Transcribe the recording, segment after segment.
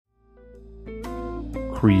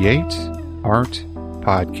Create Art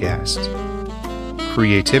Podcast.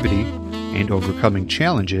 Creativity and overcoming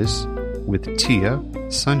challenges with Tia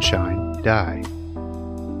Sunshine Dye.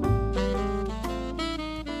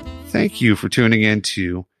 Thank you for tuning in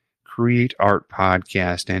to Create Art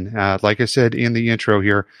Podcast. And like I said in the intro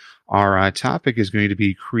here, our topic is going to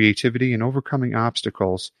be creativity and overcoming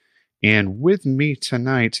obstacles. And with me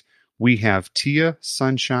tonight, we have Tia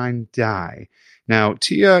Sunshine Dye. Now,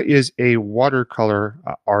 Tia is a watercolor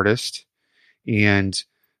artist. And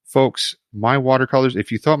folks, my watercolors,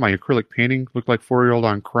 if you thought my acrylic painting looked like 4-year-old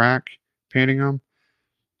on crack painting them,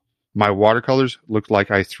 my watercolors looked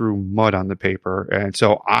like I threw mud on the paper. And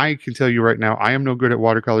so I can tell you right now, I am no good at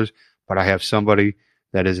watercolors, but I have somebody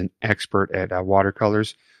that is an expert at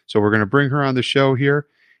watercolors. So we're going to bring her on the show here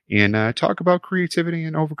and talk about creativity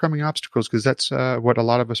and overcoming obstacles, because that's what a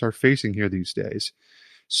lot of us are facing here these days.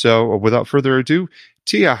 So without further ado,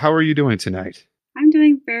 Tia, how are you doing tonight? I'm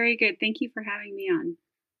doing very good. Thank you for having me on.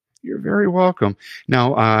 You're very welcome.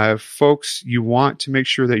 Now, folks, you want to make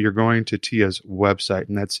sure that you're going to Tia's website,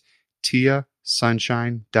 and that's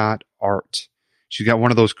tiasunshine.art. She's got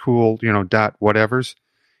one of those cool, dot whatevers.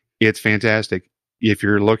 It's fantastic. If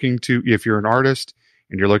you're an artist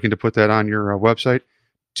and you're looking to put that on your website,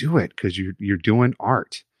 do it, because you're doing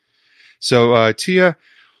art. So, Tia,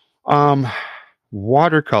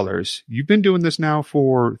 watercolors. You've been doing this now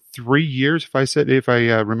for 3 years, if I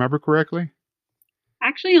remember correctly.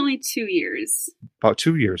 Actually, only 2 years. About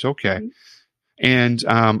 2 years, okay. Mm-hmm. And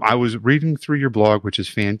I was reading through your blog, which is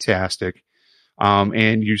fantastic.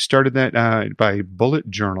 And you started that by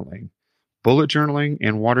bullet journaling. Bullet journaling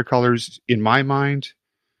and watercolors, in my mind,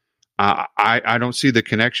 I don't see the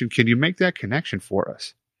connection. Can you make that connection for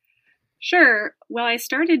us? Sure. Well, I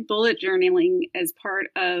started bullet journaling as part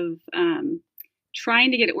of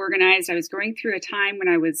trying to get it organized. I was going through a time when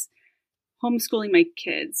I was homeschooling my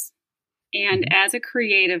kids. And as a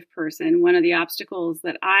creative person, one of the obstacles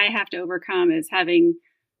that I have to overcome is having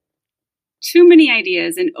too many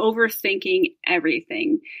ideas and overthinking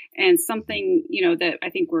everything. And something, that I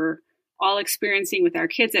think we're all experiencing with our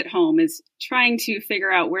kids at home is trying to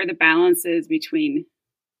figure out where the balance is between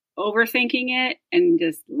overthinking it and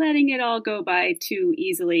just letting it all go by too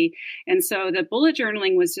easily. And so the bullet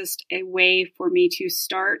journaling was just a way for me to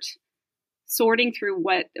start sorting through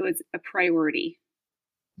what was a priority.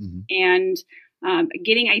 And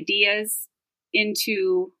getting ideas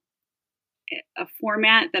into a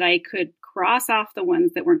format that I could cross off the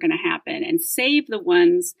ones that weren't going to happen and save the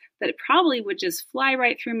ones that probably would just fly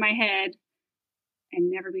right through my head and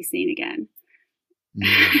never be seen again.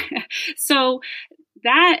 So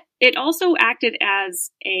that it also acted as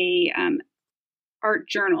a art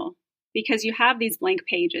journal, because you have these blank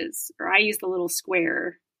pages, or I use the little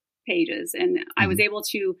square pages, and I was able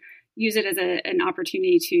to use it as an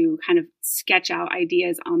opportunity to kind of sketch out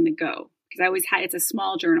ideas on the go, because I always had, it's a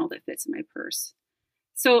small journal that fits in my purse.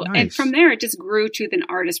 So, nice. And from there, it just grew to an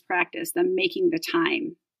artist practice, the making the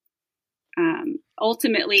time.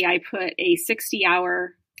 Ultimately, I put a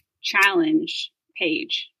 60-hour challenge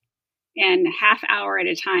page, and half hour at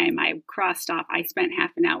a time, I crossed off. I spent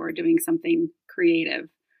half an hour doing something creative.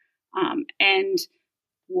 And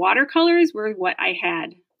watercolors were what I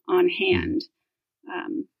had on hand.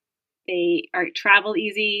 They travel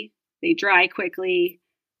easy. They dry quickly.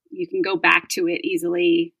 You can go back to it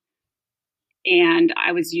easily. And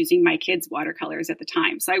I was using my kids' watercolors at the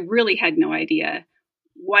time. So I really had no idea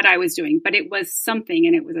what I was doing, but it was something,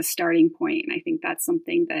 and it was a starting point. And I think that's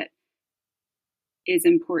something that is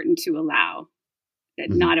important to allow, that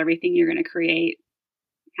not everything you're going to create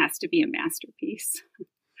has to be a masterpiece.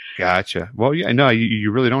 Gotcha. Well, yeah, no,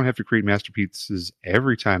 you really don't have to create masterpieces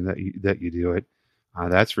every time that you do it.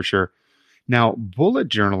 That's for sure. Now, bullet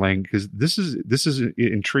journaling, because it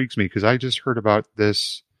intrigues me, because I just heard about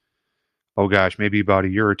this, maybe about a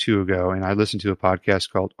year or two ago, and I listened to a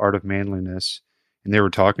podcast called Art of Manliness, and they were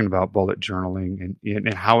talking about bullet journaling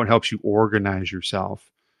and how it helps you organize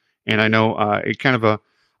yourself. And I know it kind of a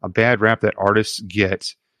bad rap that artists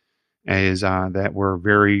get is that we're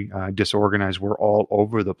very disorganized. We're all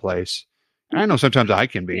over the place. And I know sometimes I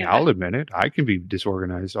can be. Yeah. I'll admit it. I can be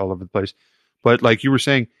disorganized all over the place. But like you were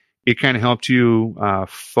saying, it kind of helped you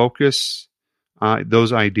focus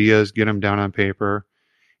those ideas, get them down on paper.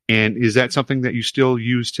 And is that something that you still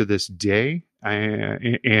use to this day?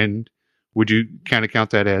 And would you kind of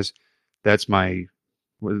count that as that's one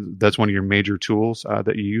of your major tools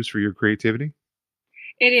that you use for your creativity?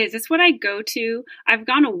 It is. It's what I go to. I've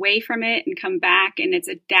gone away from it and come back, and it's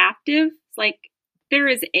adaptive. It's like there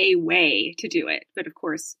is a way to do it, but of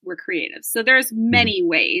course we're creative. So there's many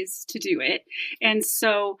ways to do it. And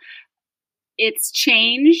so It's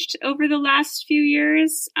changed over the last few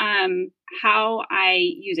years, how I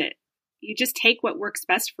use it. You just take what works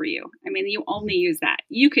best for you. I mean, you only use that.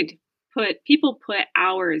 People put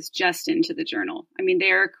hours just into the journal. I mean,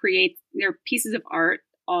 they're pieces of art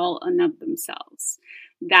all in of themselves.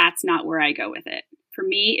 That's not where I go with it. For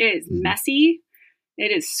me, it is messy.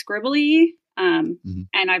 It is scribbly. And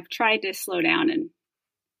I've tried to slow down and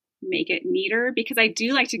make it neater because I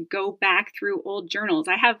do like to go back through old journals.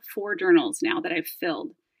 I have 4 journals now that I've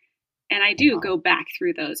filled, and I do go back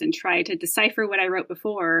through those and try to decipher what I wrote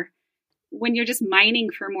before. When you're just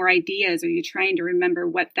mining for more ideas, or you're trying to remember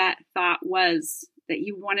what that thought was that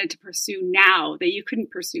you wanted to pursue now that you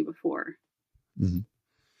couldn't pursue before. Mm-hmm.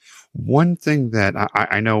 One thing that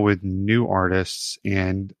I know with new artists,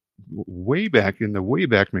 and way back in the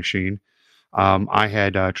Wayback Machine, I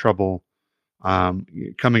had trouble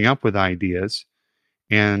coming up with ideas.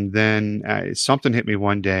 And then something hit me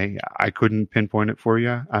one day. I couldn't pinpoint it for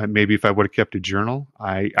you. Maybe if I would have kept a journal,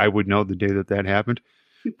 I would know the day that happened.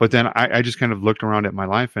 But then I just kind of looked around at my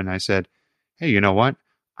life and I said, hey, you know what?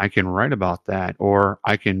 I can write about that, or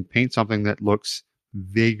I can paint something that looks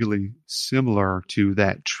vaguely similar to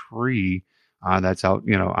that tree that's out,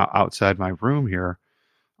 outside my room here.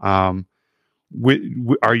 Are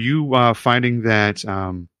you finding that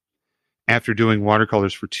after doing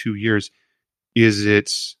watercolors for 2 years, is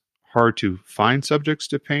it hard to find subjects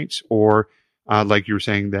to paint, or like you were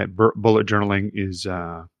saying that bullet journaling is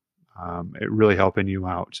really helping you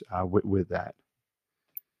out with that?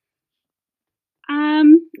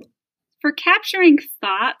 For capturing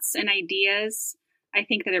thoughts and ideas, I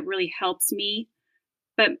think that it really helps me.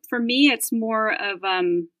 But for me, it's more of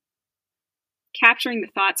capturing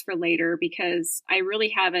the thoughts for later, because I really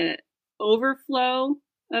have an overflow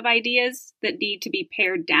of ideas that need to be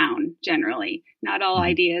pared down generally. Not all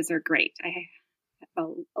ideas are great. I have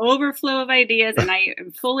an overflow of ideas, and I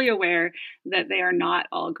am fully aware that they are not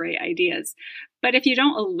all great ideas. But if you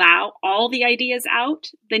don't allow all the ideas out,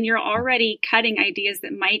 then you're already cutting ideas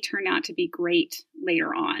that might turn out to be great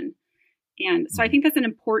later on. And so I think that's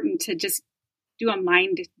important to just do a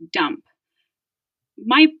mind dump.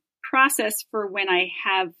 My process for when I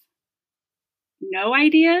have no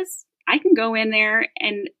ideas, I can go in there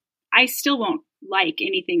and I still won't like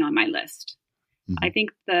anything on my list. I think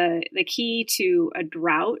the key to a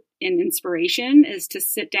drought in inspiration is to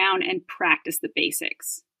sit down and practice the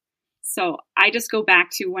basics. So I just go back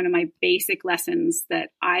to one of my basic lessons that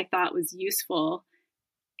I thought was useful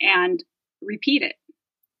and repeat it.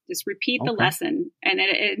 Just repeat the lesson, and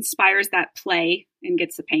it inspires that play and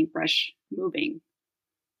gets the paintbrush moving.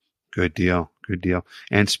 Good deal. Good deal.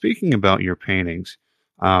 And speaking about your paintings,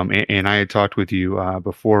 and I had talked with you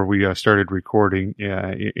before we started recording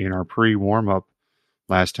in our pre-warm-up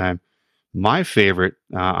last time. My favorite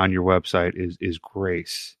on your website is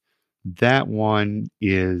Grace. That one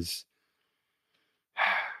is,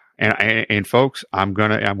 and folks, I'm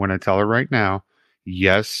gonna tell her right now.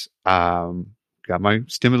 Yes, got my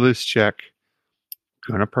stimulus check.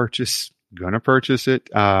 Gonna purchase it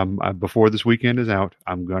before this weekend is out.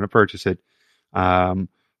 I'm gonna purchase it.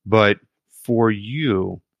 But for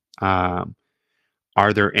you, are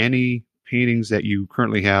there any paintings that you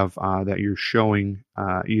currently have that you're showing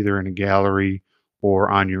either in a gallery or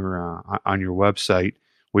on your website,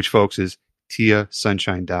 which, folks, is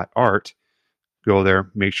tiasunshine.art. Go there,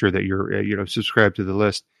 make sure that you're subscribed to the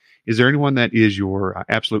list. Is there anyone that is your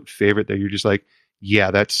absolute favorite that you're just like,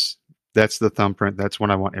 yeah, that's the thumbprint. That's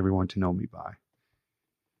what I want everyone to know me by?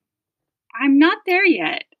 I'm not there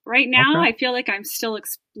yet. Right now, I feel like I'm still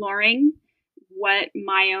exploring what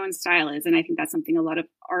my own style is. And I think that's something a lot of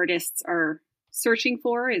artists are searching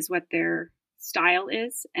for, is what their style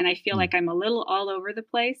is. And I feel like I'm a little all over the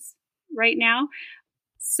place right now.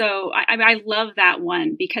 So I love that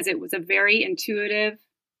one because it was a very intuitive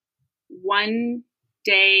 1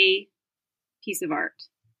 day piece of art.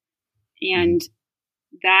 And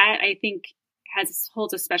that, I think,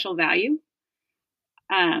 holds a special value.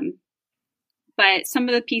 But some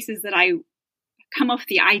of the pieces that I come up with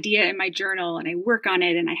the idea in my journal and I work on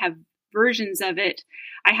it and I have versions of it.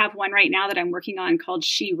 I have one right now that I'm working on called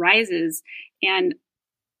She Rises, and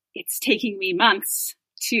it's taking me months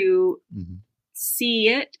to see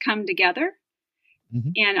it come together.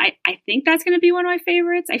 And I think that's going to be one of my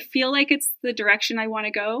favorites. I feel like it's the direction I want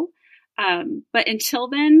to go. But until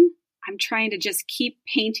then, I'm trying to just keep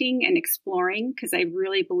painting and exploring, because I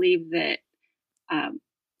really believe that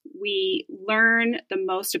we learn the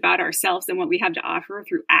most about ourselves and what we have to offer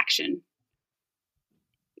through action,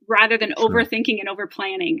 rather than overthinking and over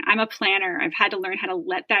planning. I'm a planner. I've had to learn how to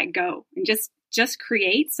let that go and just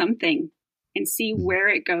create something and see where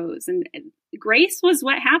it goes. And Grace was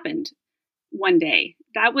what happened one day.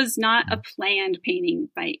 That was not a planned painting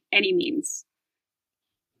by any means.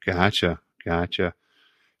 Gotcha.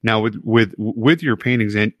 Now, with your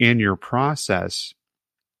paintings and in your process,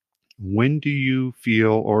 when do you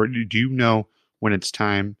feel, or do you know when it's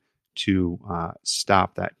time to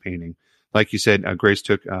stop that painting? Like you said, Grace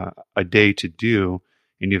took a day to do,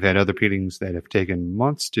 and you've had other paintings that have taken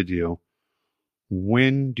months to do.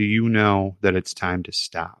 When do you know that it's time to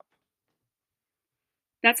stop?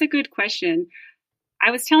 That's a good question.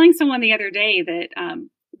 I was telling someone the other day that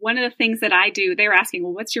one of the things that I do, they were asking,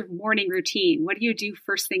 well, what's your morning routine? What do you do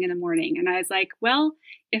first thing in the morning? And I was like, well,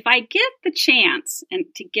 if I get the chance and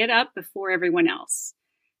to get up before everyone else,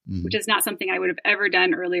 which is not something I would have ever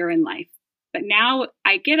done earlier in life, but now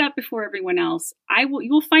I get up before everyone else, you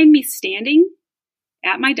will find me standing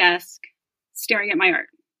at my desk, staring at my art,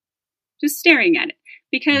 just staring at it,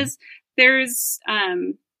 because there's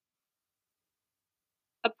a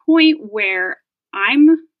point where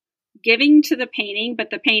I'm giving to the painting, but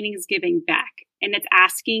the painting is giving back. And it's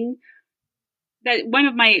asking that one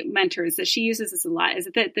of my mentors that she uses this a lot is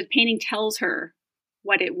that the painting tells her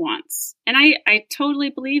what it wants. And I totally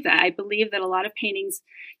believe that. I believe that a lot of paintings,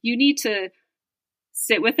 you need to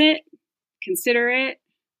sit with it, consider it,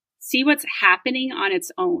 see what's happening on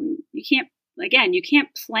its own. You can't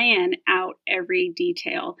plan out every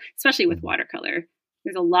detail, especially with watercolor.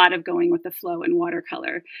 There's a lot of going with the flow in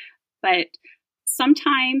watercolor, but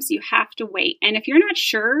sometimes you have to wait. And if you're not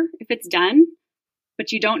sure if it's done,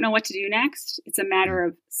 but you don't know what to do next, it's a matter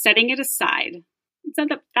of setting it aside.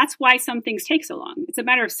 That's why some things take so long. It's a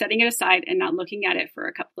matter of setting it aside and not looking at it for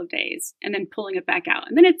a couple of days and then pulling it back out.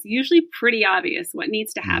 And then it's usually pretty obvious what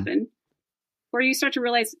needs to happen, or you start to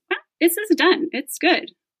realize, this is done. It's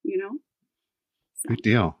good, So. Good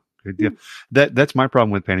deal. That's my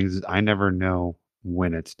problem with paintings is I never know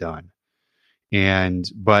when it's done.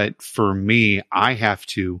 But for me, I have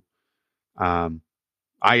to, I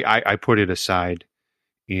put it aside,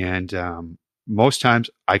 and most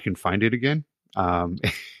times I can find it again.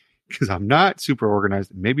 Because I'm not super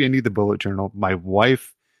organized. Maybe I need the bullet journal. My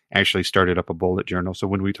wife actually started up a bullet journal. So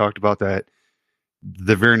when we talked about that,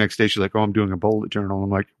 the very next day, she's like, "Oh, I'm doing a bullet journal." I'm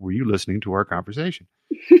like, "Were you listening to our conversation?"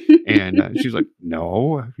 And she's like,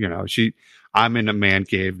 "No, I'm in a man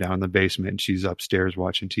cave down in the basement, and she's upstairs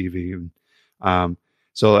watching TV." And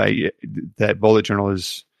so that bullet journal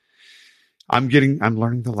is, I'm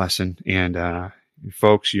learning the lesson. And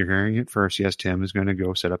folks, you're hearing it first. Yes, Tim is going to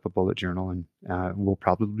go set up a bullet journal, and we'll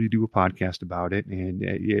probably do a podcast about it. And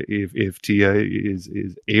if Tia is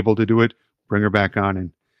able to do it, bring her back on,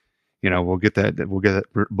 and we'll get that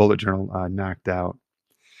bullet journal knocked out.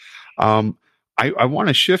 I want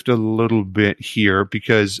to shift a little bit here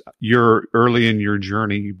because you're early in your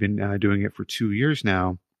journey. You've been doing it for 2 years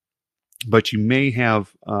now, but you may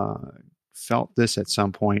have felt this at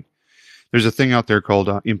some point. There's a thing out there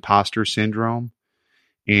called imposter syndrome.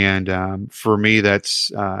 And for me,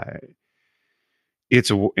 that's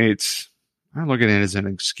it's I don't look at it as an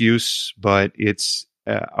excuse, but it's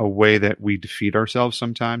a way that we defeat ourselves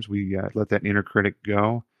sometimes. We let that inner critic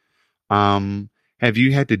go. Have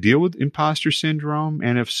you had to deal with imposter syndrome?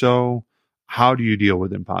 And if so, how do you deal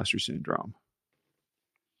with imposter syndrome?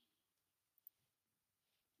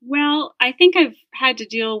 Well, I think I've had to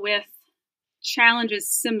deal with challenges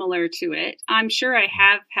similar to it. I'm sure I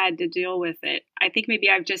have had to deal with it. I think maybe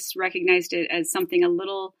I've just recognized it as something a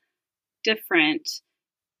little different.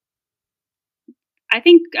 I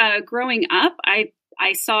think growing up, I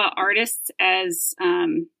saw artists as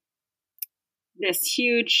this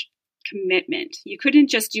huge commitment. You couldn't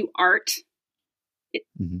just do art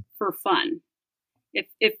for fun.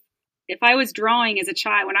 If I was drawing as a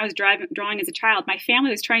child, when I was drawing as a child, my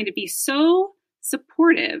family was trying to be so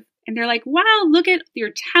supportive. And they're like, wow, look at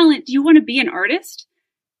your talent. Do you want to be an artist?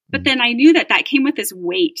 But then I knew that came with this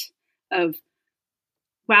weight of,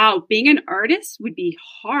 wow, being an artist would be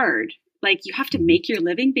hard. Like you have to make your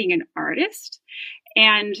living being an artist.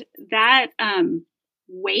 And that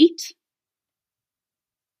weight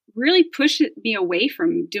really pushed me away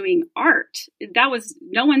from doing art. That was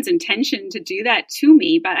no one's intention to do that to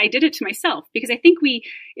me, but I did it to myself because I think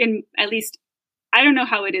at least, I don't know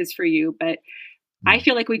how it is for you, but I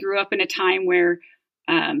feel like we grew up in a time where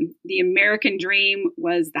the American dream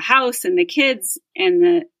was the house and the kids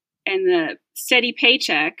and the steady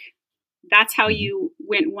paycheck. That's how you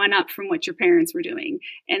went one up from what your parents were doing.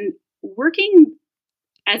 And working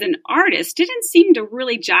as an artist didn't seem to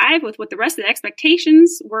really jive with what the rest of the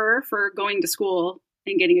expectations were for going to school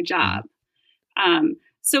and getting a job.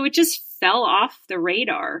 So it just fell off the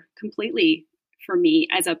radar completely for me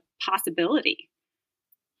as a possibility.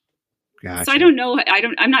 Gotcha. So I don't know.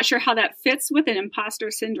 I'm not sure how that fits with an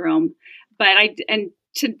imposter syndrome, but and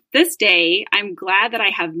to this day, I'm glad that I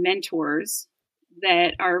have mentors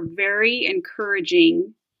that are very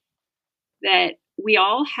encouraging, that we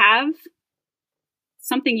all have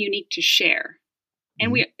something unique to share.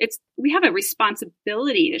 And we have a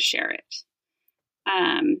responsibility to share it.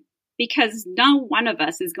 Because no one of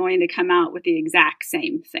us is going to come out with the exact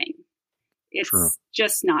same thing. It's True.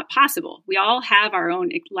 just not possible. We all have our own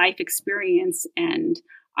life experience and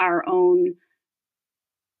our own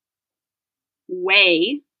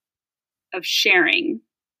way of sharing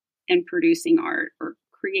and producing art or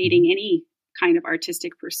creating any kind of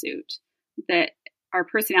artistic pursuit that our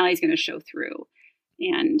personality is going to show through.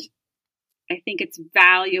 And I think it's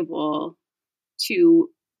valuable to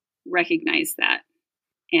recognize that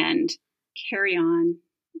and carry on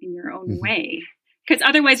in your own way. Because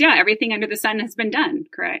otherwise, everything under the sun has been done,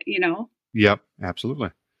 correct? Yep,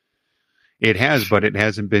 absolutely. It has, but it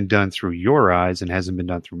hasn't been done through your eyes and hasn't been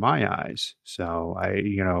done through my eyes. So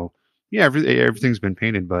everything's been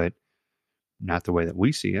painted, but not the way that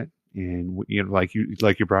we see it. And like you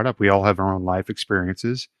brought up, we all have our own life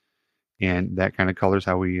experiences, and that kind of colors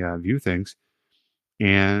how we view things.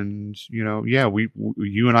 And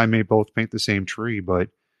you and I may both paint the same tree, but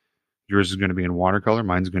yours is going to be in watercolor,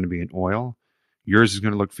 mine's going to be in oil. Yours is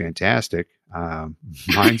going to look fantastic.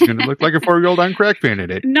 Mine's going to look like a 4-year-old on crack painted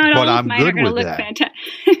it. Not all of mine are going to look fantastic.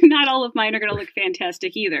 Not all of mine are going to look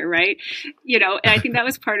fantastic either, right? And I think that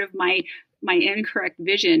was part of my incorrect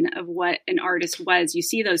vision of what an artist was. You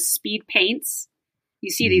see those speed paints. You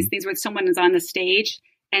see these things where someone is on the stage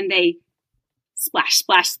and they splash,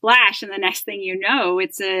 splash, splash, and the next thing you know,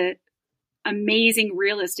 it's a amazing,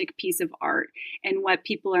 realistic piece of art. And what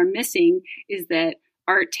people are missing is that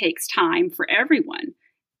art takes time for everyone.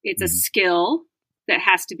 It's a skill that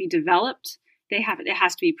has to be developed. It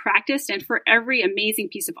has to be practiced. And for every amazing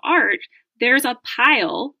piece of art, there's a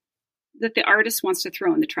pile that the artist wants to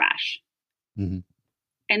throw in the trash. And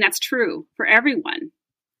that's true for everyone.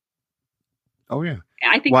 Oh, yeah.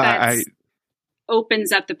 I think that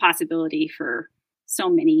opens up the possibility for so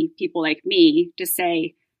many people like me to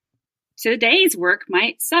say, today's work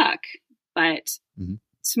might suck, but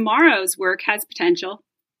tomorrow's work has potential.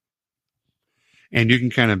 And you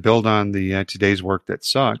can kind of build on the today's work that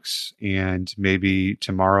sucks, and maybe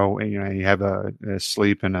tomorrow, you have a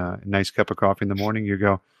sleep and a nice cup of coffee in the morning. You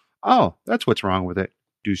go, oh, that's what's wrong with it.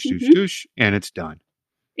 Douche, douche, douche, and it's done.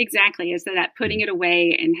 Exactly. Is that putting it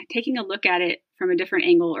away and taking a look at it from a different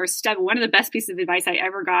angle or step. One of the best pieces of advice I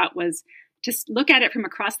ever got was just look at it from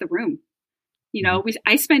across the room.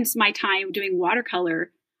 I spend my time doing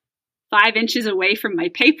watercolor 5 inches away from my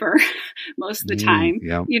paper most of the time.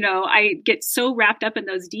 I get so wrapped up in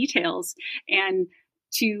those details, and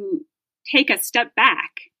to take a step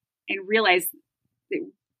back and realize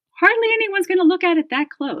that hardly anyone's going to look at it that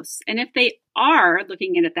close. And if they are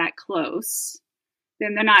looking at it that close,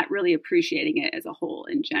 then they're not really appreciating it as a whole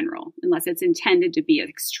in general, unless it's intended to be an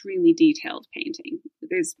extremely detailed painting.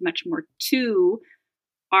 There's much more to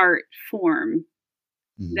art form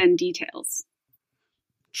than details.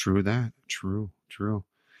 True that. True.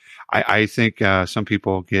 I think some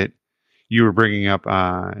people you were bringing up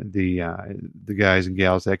the guys and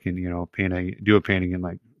gals that can, do a painting in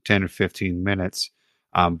like 10 or 15 minutes.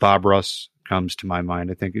 Bob Ross comes to my mind.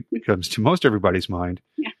 I think it comes to most everybody's mind.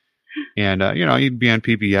 Yeah. And, you'd be on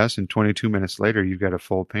PBS and 22 minutes later, you've got a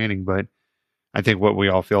full painting. But I think what we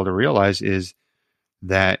all fail to realize is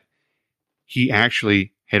that he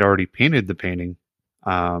actually had already painted the painting,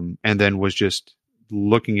 and then was just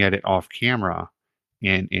looking at it off camera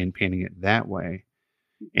and painting it that way.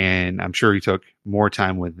 And I'm sure he took more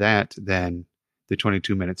time with that than the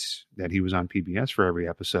 22 minutes that he was on PBS for every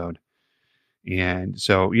episode. And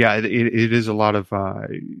so, yeah, it is a lot of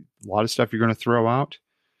stuff you're going to throw out,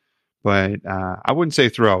 but I wouldn't say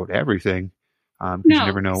throw out everything. No, you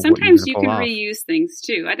never know. Sometimes you can reuse things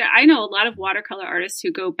too. I know a lot of watercolor artists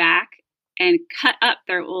who go back and cut up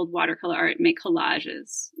their old watercolor art and make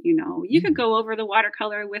collages. You could go over the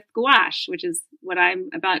watercolor with gouache, which is what I'm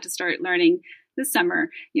about to start learning this summer.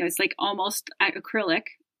 It's like almost acrylic,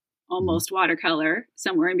 almost watercolor,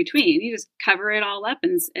 somewhere in between. You just cover it all up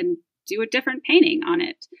and do a different painting on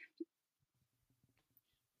it.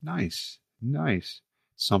 Nice.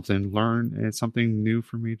 Something learned and something new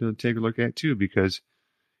for me to take a look at too, because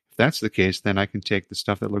if that's the case, then I can take the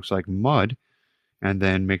stuff that looks like mud and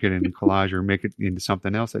then make it into collage or make it into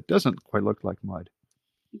something else that doesn't quite look like mud.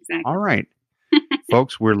 Exactly. All right.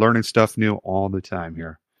 Folks, we're learning stuff new all the time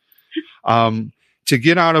here. To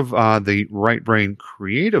get out of the right brain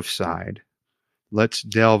creative side, let's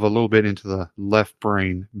delve a little bit into the left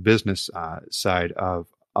brain business side of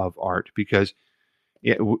art, because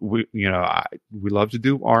we love to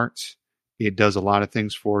do art. It does a lot of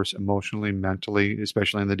things for us emotionally, mentally,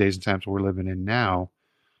 especially in the days and times we're living in now.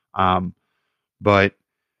 But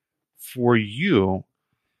for you,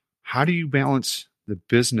 how do you balance the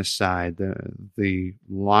business side, the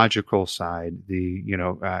logical side,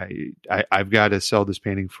 I've got to sell this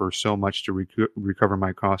painting for so much to recover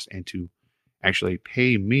my cost and to actually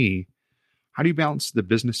pay me? How do you balance the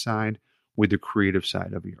business side with the creative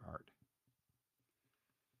side of your art?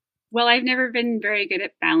 Well, I've never been very good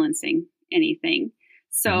at balancing anything.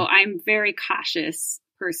 So I'm very cautious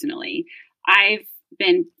personally. I've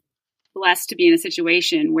been blessed to be in a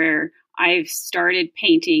situation where I've started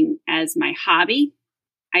painting as my hobby.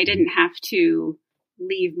 I didn't have to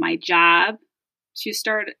leave my job to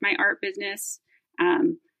start my art business.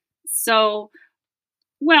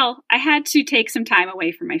 I had to take some time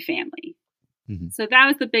away from my family. Mm-hmm. So that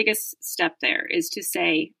was the biggest step there, is to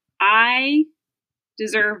say, I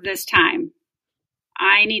deserve this time.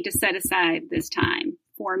 I need to set aside this time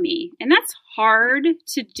for me. And that's hard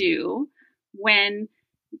to do when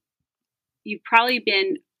you've probably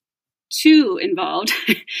been too involved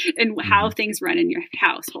in how things run in your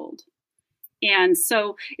household. And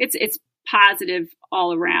so it's positive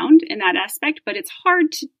all around in that aspect, but it's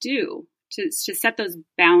hard to do, to set those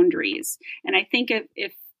boundaries. And I think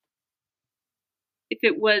if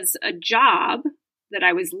it was a job that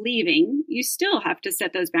I was leaving, you still have to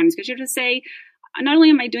set those boundaries, because you have to say, not only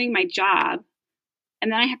am I doing my job,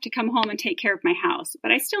 and then I have to come home and take care of my house,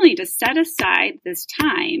 but I still need to set aside this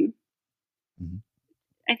time. Mm-hmm.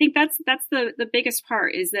 I think that's the biggest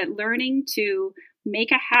part, is that learning to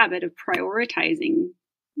make a habit of prioritizing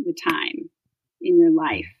the time in your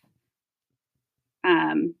life.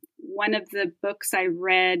 One of the books I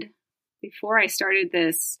read before I started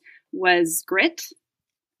this was Grit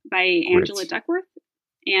by Angela Duckworth.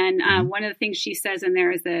 And one of the things she says in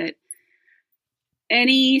there is that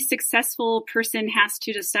any successful person has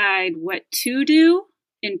to decide what to do,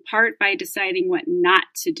 in part by deciding what not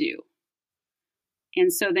to do.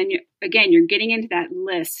 And so then, you're getting into that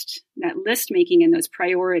list making and those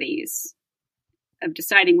priorities of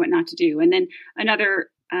deciding what not to do. And then another,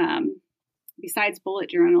 besides bullet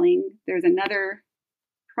journaling, there's another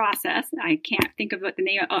process. I can't think of what the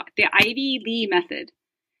name of, the Ivy Lee method,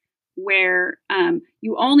 where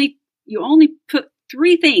you only put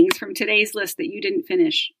 3 things from today's list that you didn't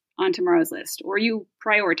finish on tomorrow's list, or you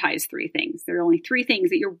prioritize 3 things. There are only 3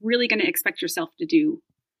 things that you're really going to expect yourself to do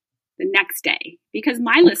the next day, because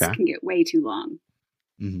my list can get way too long.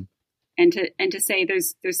 Mm-hmm. And to say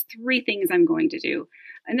there's 3 things I'm going to do.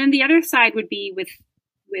 And then the other side would be with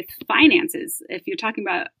finances. If you're talking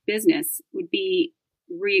about business, would be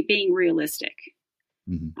being realistic.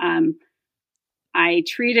 Mm-hmm. I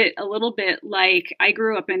treat it a little bit like, I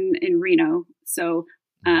grew up in Reno, so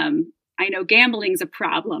I know gambling's a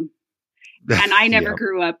problem. And I never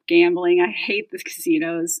grew up gambling. I hate the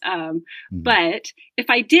casinos. But if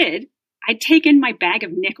I did, I'd take in my bag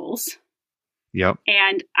of nickels. Yep.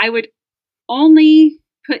 And I would only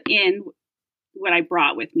put in what I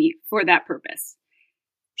brought with me for that purpose.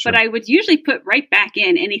 Sure. But I would usually put right back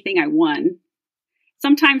in anything I won.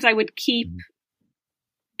 Sometimes I would keep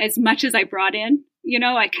as much as I brought in.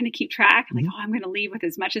 I kind of keep track. I'm like, I'm going to leave with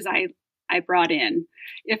as much as I brought in.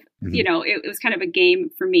 If, it was kind of a game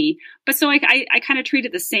for me. But so I kind of treat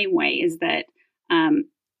it the same way, is that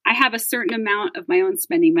I have a certain amount of my own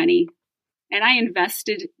spending money, and I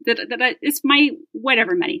invested that it's my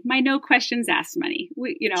whatever money, my no questions asked money.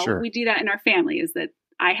 We do that in our family, is that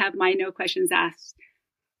I have my no questions asked.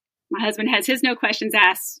 My husband has his no questions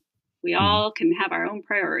asked. We all can have our own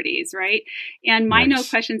priorities, right? And my no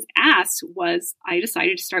questions asked was, I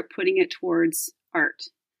decided to start putting it towards art,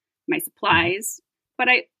 my supplies, but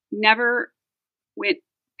I never went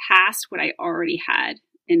past what I already had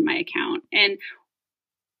in my account. And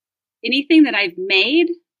anything that I've made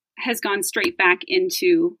has gone straight back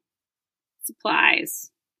into supplies,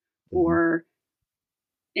 or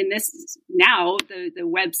in this now, the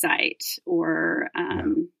website, or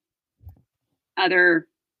other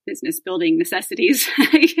business building necessities.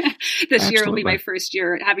 This year will be my first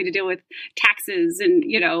year having to deal with taxes and,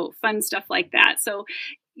 fun stuff like that. So,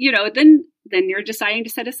 then you're deciding to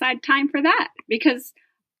set aside time for that, because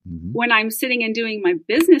when I'm sitting and doing my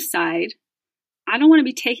business side, I don't want to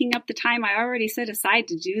be taking up the time I already set aside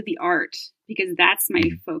to do the art, because that's my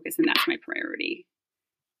focus and that's my priority.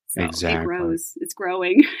 So It grows. It's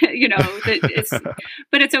growing,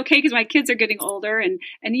 but it's okay, because my kids are getting older, and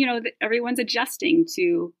everyone's adjusting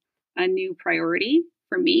to a new priority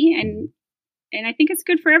for me. And and I think it's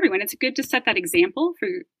good for everyone. It's good to set that example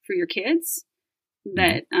for your kids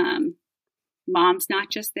that mom's not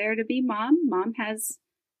just there to be mom. Mom has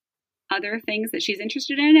other things that she's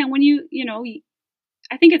interested in. And when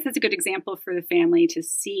I think it's a good example for the family to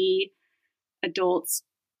see adults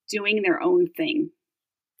doing their own thing.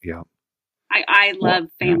 Yeah. I love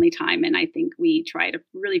family time, and I think we try to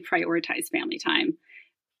really prioritize family time,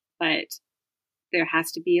 but there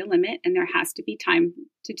has to be a limit, and there has to be time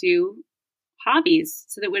to do hobbies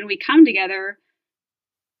so that when we come together,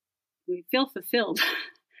 we feel fulfilled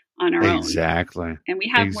on our own. Exactly. And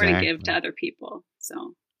we have more to give to other people.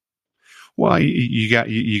 So. Well, you got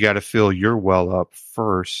to fill your well up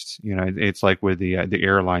first. It's like with the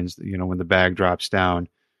airlines. When the bag drops down,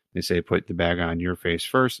 they say put the bag on your face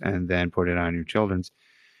first, and then put it on your children's.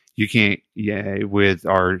 You can't. Yeah, with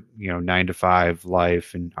our 9-to-5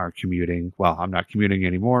 life and our commuting. Well, I'm not commuting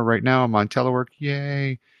anymore right now. I'm on telework.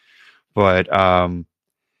 Yay! But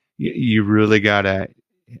you really gotta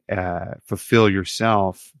fulfill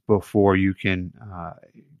yourself before you can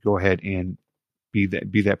go ahead and be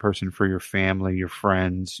that person for your family, your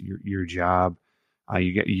friends, your job.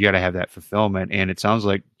 You got to have that fulfillment. And it sounds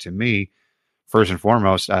like to me, first and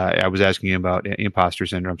foremost, I was asking you about imposter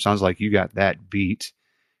syndrome. Sounds like you got that beat,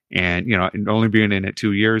 and and only being in it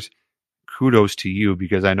 2 years, kudos to you,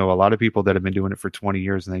 because I know a lot of people that have been doing it for 20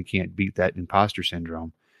 years and they can't beat that imposter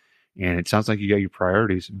syndrome. And it sounds like you got your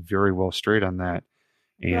priorities very well straight on that.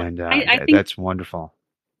 And I think that's wonderful.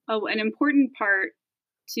 Oh, an important part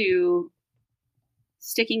to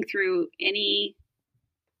sticking through any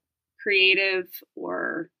creative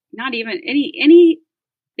or not even anything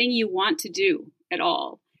you want to do at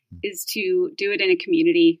all is to do it in a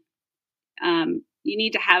community. You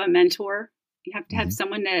need to have a mentor. You have to have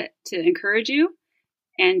someone to encourage you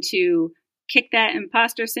and to kick that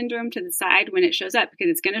imposter syndrome to the side when it shows up,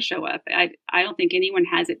 because it's going to show up. I don't think anyone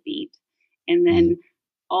has it beat. And then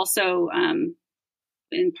also, and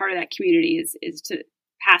part of that community is to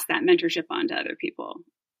pass that mentorship on to other people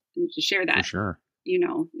and to share that. For sure.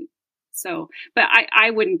 So, but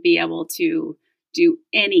I wouldn't be able to do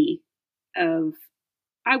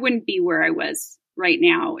I wouldn't be where I was right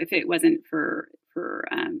now if it wasn't for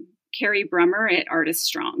Carrie Brummer at Artist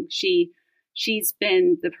Strong. She's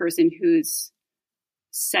been the person who's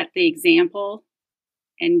set the example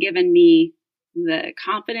and given me the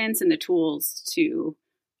confidence and the tools to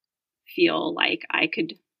feel like I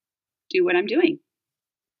could do what I'm doing.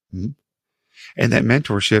 Mm-hmm. And that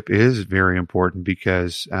mentorship is very important,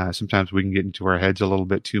 because sometimes we can get into our heads a little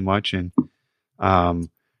bit too much and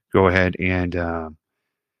go ahead and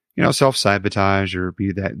self-sabotage or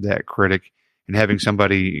be that critic. And having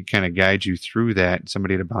somebody kind of guide you through that,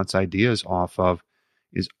 somebody to bounce ideas off of,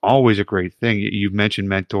 is always a great thing. You've mentioned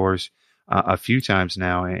mentors a few times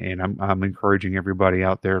now, and I'm encouraging everybody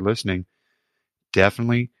out there listening,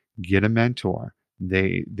 definitely get a mentor.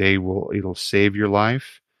 It'll save your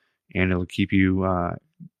life, and it'll keep you,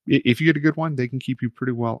 if you get a good one, they can keep you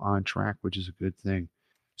pretty well on track, which is a good thing.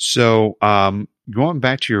 So going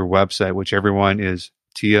back to your website, which everyone is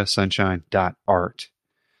tiasunshine.art.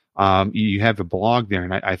 You have a blog there,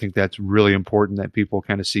 and I think that's really important that people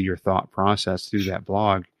kind of see your thought process through that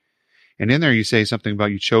blog. And in there, you say something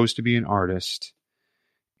about you chose to be an artist.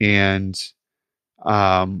 And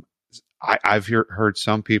I've heard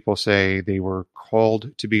some people say they were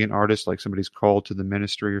called to be an artist, like somebody's called to the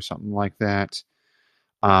ministry or something like that.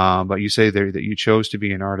 But you say there that you chose to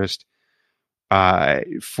be an artist.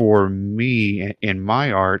 For me, in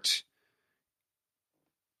my art,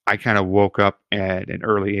 I kind of woke up at an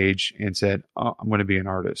early age and said, oh, I'm going to be an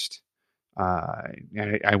artist.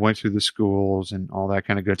 I went through the schools and all that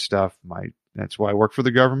kind of good stuff. That's why I work for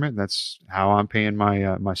the government. That's how I'm paying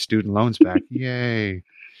my student loans back. Yay.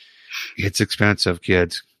 It's expensive,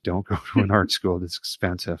 kids. Don't go to an art school. It's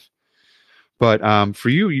expensive. But for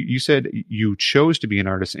you said you chose to be an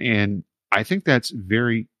artist. And I think that's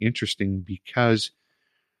very interesting, because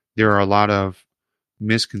there are a lot of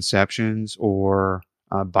misconceptions or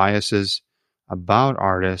biases about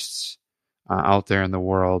artists out there in the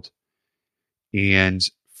world. And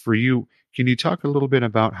for you, can you talk a little bit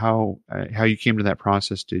about how you came to that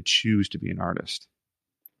process to choose to be an artist?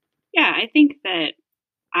 Yeah, I think that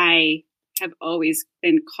I have always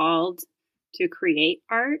been called to create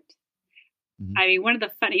art. Mm-hmm. I mean, one of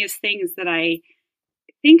the funniest things that I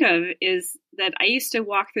think of is that I used to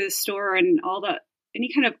walk through the store and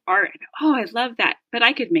any kind of art. Oh, I love that, but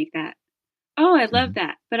I could make that. Oh, I love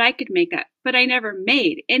that, but I could make that. But I never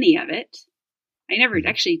made any of it. I never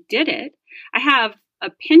actually did it. I have a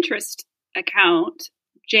Pinterest account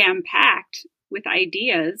jam-packed with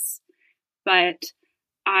ideas, but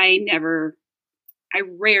I never I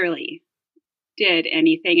rarely did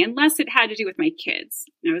anything unless it had to do with my kids.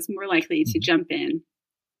 I was more likely to jump in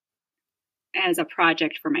as a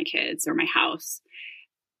project for my kids or my house.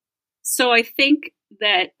 So I think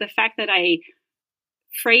that the fact that I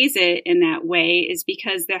phrase it in that way is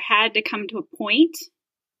because there had to come to a point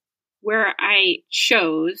where I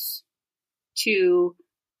chose to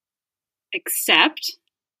accept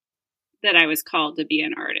that I was called to be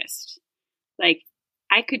an artist. Like,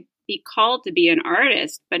 I could be called to be an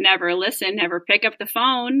artist, but never listen, never pick up the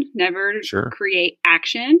phone, never create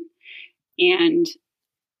action. And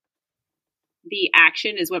the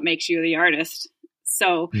action is what makes you the artist.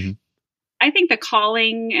 So I think the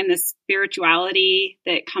calling and the spirituality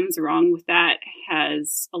that comes along with that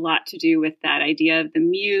has a lot to do with that idea of the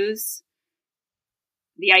muse,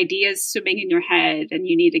 the ideas swimming in your head, and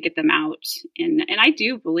you need to get them out. And I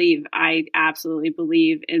absolutely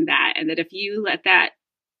believe in that. And that if you let that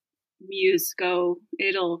muse go,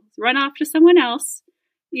 it'll run off to someone else,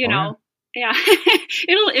 Yeah.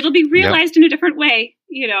 it'll be realized in a different way,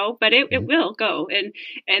 but it will go. And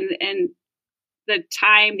the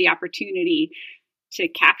time, the opportunity to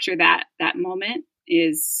capture that moment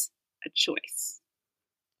is a choice.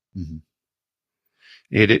 Mm-hmm.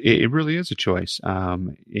 It really is a choice.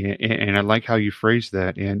 And I like how you phrase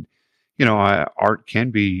that. And, art can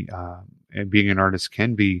be, and being an artist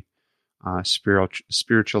can be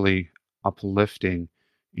spiritually uplifting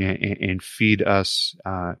and feed us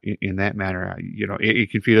in that manner.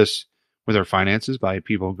 It can feed us with our finances by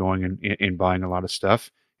people going and buying a lot of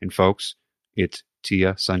stuff. And folks, it's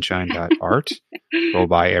tiasunshine.art. Go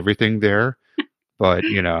buy everything there. But,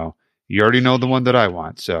 you already know the one that I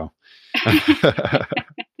want. So.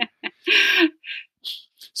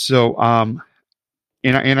 So,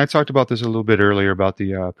 and I talked about this a little bit earlier about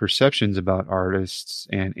the perceptions about artists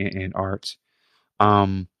and art.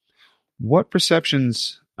 What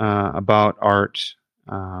perceptions about art,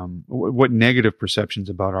 what negative perceptions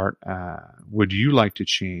about art would you like to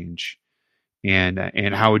change, and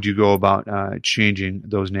how would you go about changing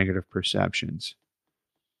those negative perceptions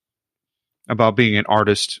about being an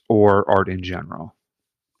artist or art in general?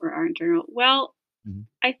 Or art in general. Well,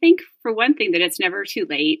 I think for one thing that it's never too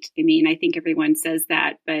late. I mean, I think everyone says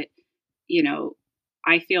that, but,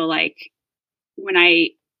 I feel like when I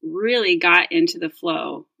really got into the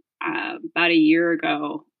flow about a year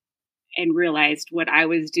ago and realized what I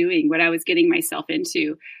was doing, what I was getting myself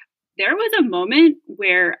into, there was a moment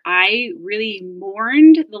where I really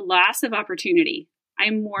mourned the loss of opportunity. I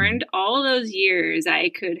mourned all those years I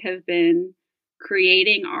could have been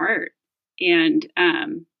creating art. And,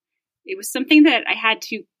 it was something that I had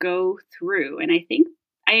to go through. And I think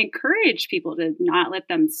I encourage people to not let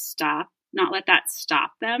that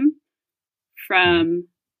stop them from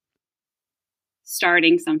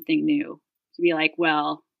starting something new. To be like,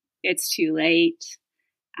 well, it's too late.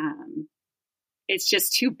 It's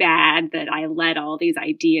just too bad that I let all these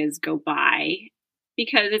ideas go by,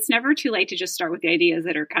 because it's never too late to just start with the ideas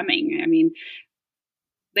that are coming. I mean,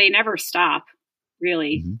 they never stop,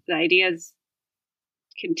 really. The ideas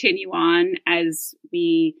continue on as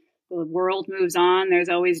the world moves on. There's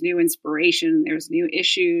always new inspiration. There's new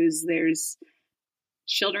issues. There's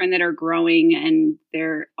children that are growing, and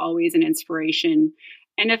they're always an inspiration.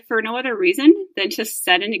 And if for no other reason than to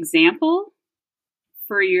set an example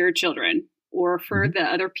for your children or for the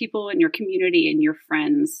other people in your community and your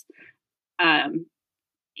friends,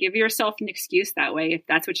 give yourself an excuse that way, if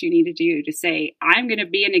that's what you need to do, to say, I'm going to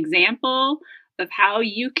be an example of how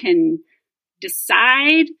you can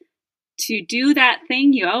decide to do that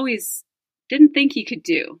thing you always didn't think you could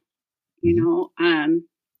do.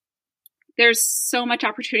 There's so much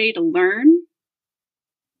opportunity to learn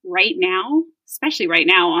right now, especially right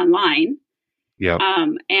now online. Yeah.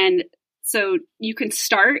 And so you can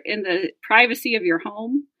start in the privacy of your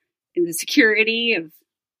home, in the security of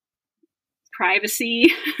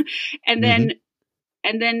privacy, and then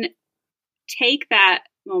take that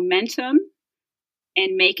momentum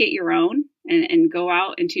and make it your own, and go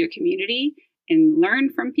out into your community and learn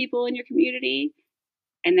from people in your community,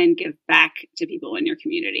 and then give back to people in your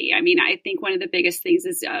community. I mean, I think one of the biggest things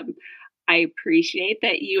is I appreciate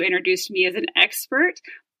that you introduced me as an expert,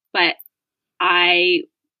 but I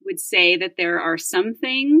would say that there are some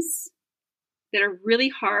things that are really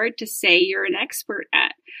hard to say you're an expert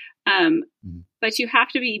at. But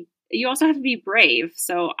you also have to be brave.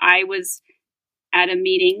 So I was at a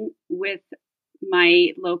meeting with my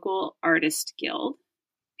local artist guild,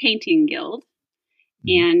 painting guild,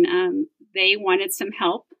 and they wanted some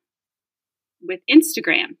help with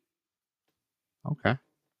Instagram. Okay.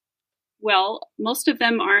 Well, most of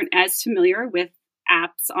them aren't as familiar with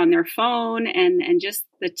apps on their phone and just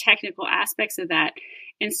the technical aspects of that.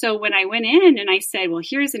 And so when I went in and I said, well,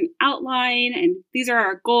 here's an outline and these are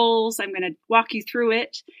our goals, I'm going to walk you through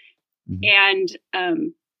it. Mm-hmm.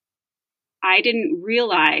 And I didn't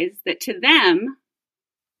realize that to them,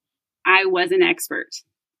 I was an expert.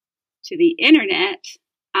 To the internet,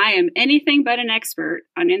 I am anything but an expert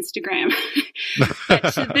on Instagram.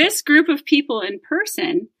 But to this group of people in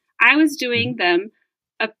person, I was doing them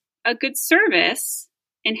a good service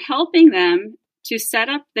in helping them to set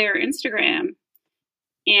up their Instagram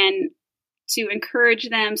and to encourage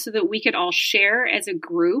them so that we could all share as a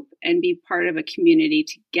group and be part of a community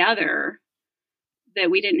together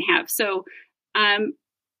that we didn't have. So I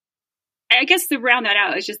guess to round that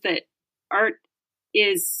out is just that art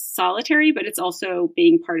is solitary, but it's also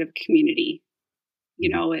being part of a community. You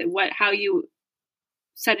know, how you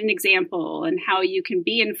set an example and how you can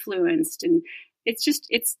be influenced. And it's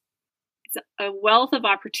a wealth of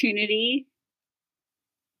opportunity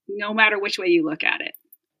no matter which way you look at it.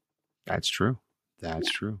 That's true. That's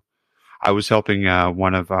true. I was helping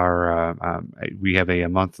one of our, we have a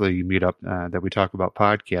monthly meetup that we talk about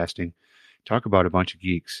podcasting, talk about a bunch of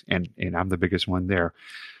geeks, and I'm the biggest one there.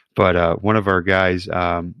 But one of our guys,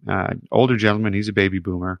 older gentleman, he's a baby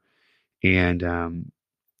boomer, and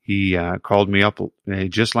he called me up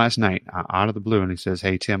just last night out of the blue, and he says,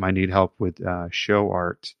 "Hey, Tim, I need help with show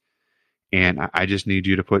art, and I just need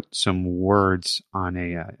you to put some words on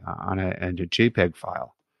a JPEG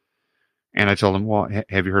file." And I told him, "Well,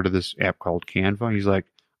 have you heard of this app called Canva?" He's like,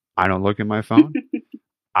 "I don't look at my phone.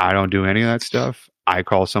 I don't do any of that stuff. I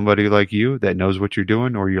call somebody like you that knows what you're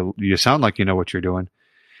doing, or you sound like you know what you're doing."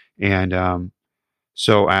 And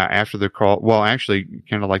so after the call, well, actually,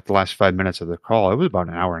 kind of like the last 5 minutes of the call, it was about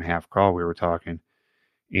an hour and a half call we were talking.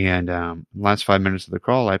 And the last 5 minutes of the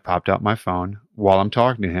call, I popped out my phone while I'm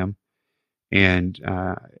talking to him and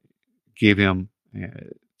gave him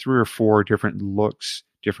 3 or 4 different looks,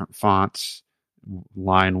 different fonts,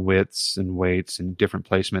 line widths and weights, and different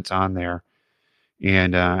placements on there.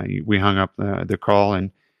 And we hung up the call,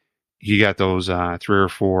 and he got those 3 or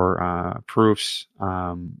 4 proofs,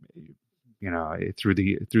 through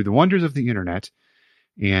the wonders of the internet.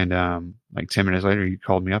 And like 10 minutes later, he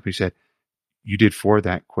called me up. He said, "You did 4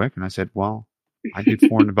 that quick?" And I said, "Well, I did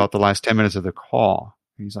 4 in about the last 10 minutes of the call."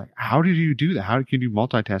 And he's like, "How did you do that? How can you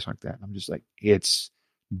multitask like that?" And I'm just like, it's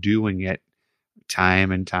doing it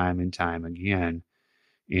time and time and time again,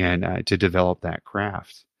 and to develop that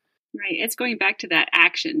craft. Right. It's going back to that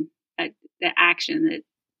action, that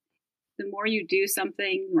the more you do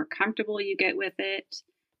something, the more comfortable you get with it,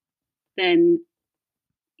 then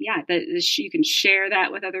you can share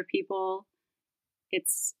that with other people.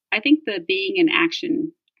 I think the being in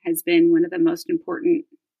action has been one of the most important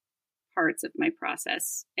parts of my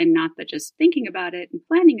process, and not the just thinking about it and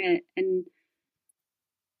planning it. And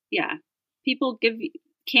people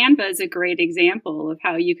Canva is a great example of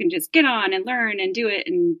how you can just get on and learn and do it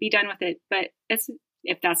and be done with it. But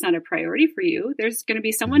if that's not a priority for you, there's going to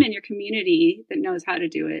be someone in your community that knows how to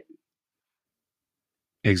do it.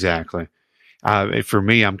 Exactly. For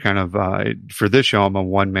me, I'm kind of, for this show, I'm a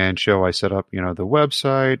one-man show. I set up, the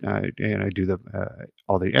website, and I do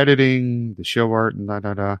all the editing, the show art,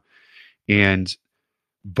 and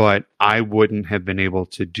but I wouldn't have been able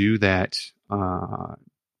to do that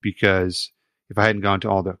because if I hadn't gone to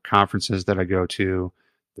all the conferences that I go to,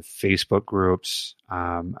 the Facebook groups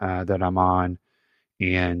that I'm on,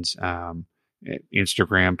 and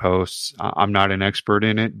Instagram posts, I'm not an expert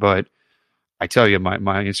in it, but I tell you, my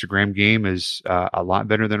Instagram game is a lot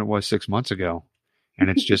better than it was 6 months ago. And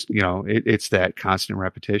it's just, it's that constant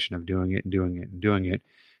repetition of doing it and doing it and doing it.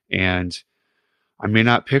 And I may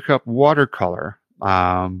not pick up watercolor,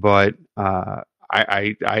 but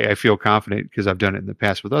I feel confident because I've done it in the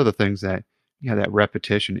past with other things that, that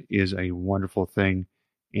repetition is a wonderful thing.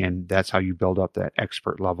 And that's how you build up that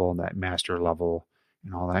expert level and that master level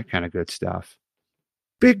and all that kind of good stuff.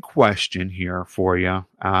 Big question here for you.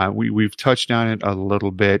 We've touched on it a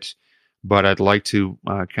little bit, but I'd like to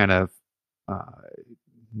kind of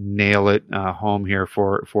nail it home here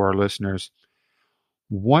for our listeners.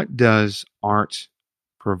 What does art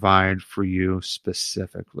provide for you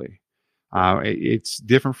specifically? It's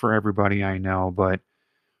different for everybody, I know, but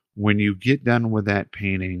when you get done with that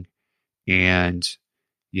painting and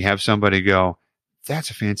you have somebody go, "That's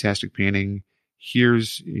a fantastic painting.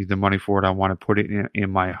 Here's the money for it. I want to put it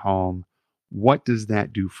in my home." What does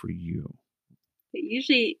that do for you? It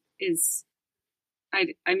usually is,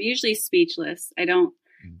 I'm usually speechless. I don't,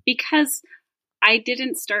 because I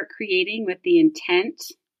didn't start creating with the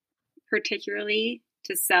intent, particularly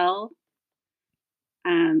to sell.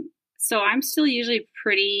 So I'm still usually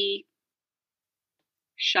pretty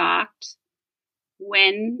shocked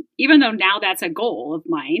when, even though now that's a goal of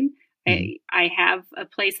mine, I have a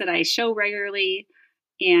place that I show regularly,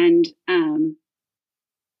 and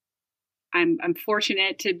I'm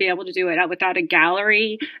fortunate to be able to do it out without a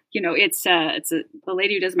gallery. You know, the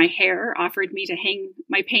lady who does my hair offered me to hang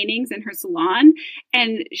my paintings in her salon,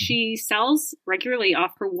 and she sells regularly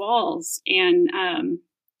off her walls. And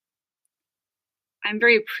I'm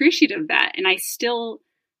very appreciative of that. And I still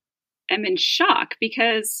am in shock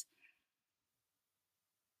because,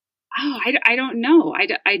 I don't know. I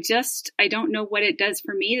don't know what it does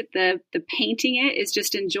for me. The painting it is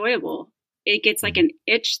just enjoyable. It gets like an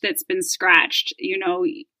itch that's been scratched. You know,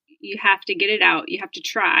 you have to get it out. You have to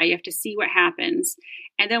try. You have to see what happens.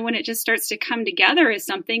 And then when it just starts to come together as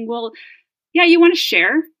something, well, yeah, you want to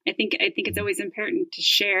share. I think it's always important to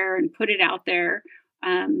share and put it out there.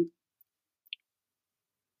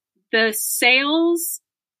 The sales,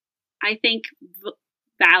 I think,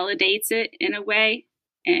 validates it in a way,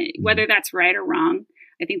 and whether that's right or wrong.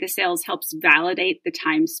 I think the sales helps validate the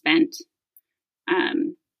time spent.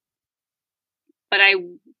 But I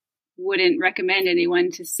wouldn't recommend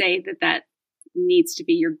anyone to say that needs to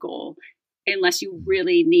be your goal unless you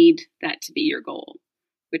really need that to be your goal,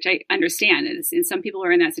 which I understand. And some people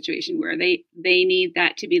are in that situation where they need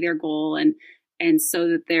that to be their goal, and so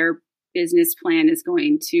that their business plan is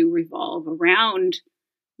going to revolve around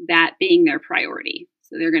that being their priority.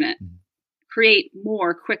 So they're going to create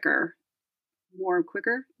more quicker.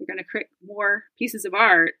 They're going to create more pieces of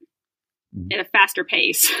art at a faster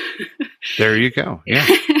pace. There you go. Yeah.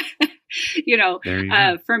 You know,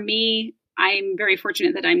 for me, I'm very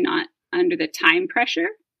fortunate that I'm not under the time pressure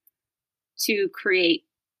to create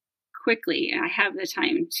quickly. I have the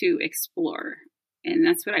time to explore. And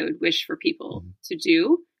that's what I would wish for people to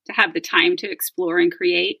do, to have the time to explore and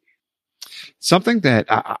create. Something that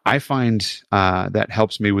I find that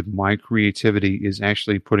helps me with my creativity is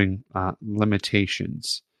actually putting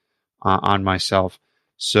limitations on myself.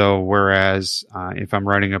 So whereas if I'm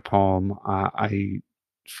writing a poem, I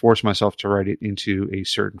force myself to write it into a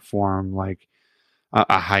certain form, like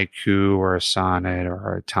a haiku or a sonnet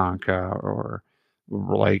or a tanka, or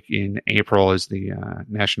like in April is the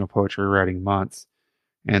National Poetry Writing Month,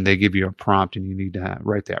 and they give you a prompt and you need to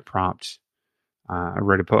write that prompt. I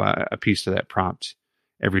write a piece to that prompt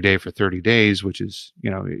every day for 30 days, which is,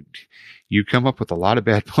 you know, you come up with a lot of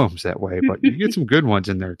bad poems that way, but you get some good ones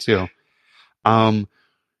in there too.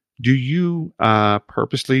 Do you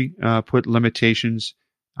purposely put limitations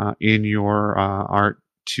in your art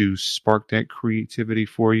to spark that creativity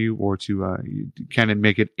for you, or to kind of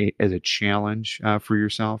make it as a challenge for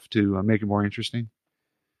yourself to make it more interesting?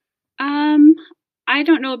 I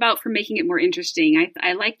don't know about for making it more interesting.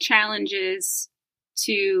 I like challenges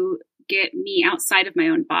to get me outside of my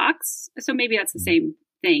own box. So maybe that's the same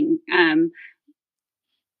thing.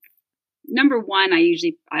 Number one,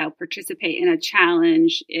 I'll participate in a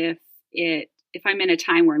challenge if I'm in a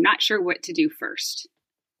time where I'm not sure what to do first.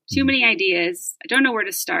 Too many ideas. I don't know where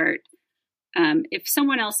to start. If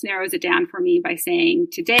someone else narrows it down for me by saying,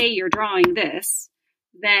 today you're drawing this,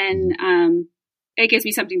 then it gives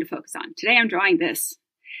me something to focus on. Today I'm drawing this.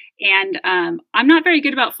 And I'm not very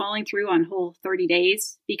good about following through on whole 30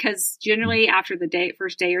 days, because generally after the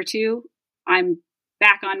first day or two, I'm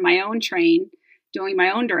back on my own train, doing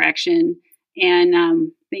my own direction,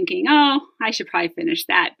 and thinking, oh, I should probably finish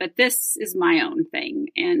that. But this is my own thing.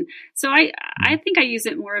 And so I think I use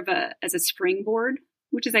it more as a springboard,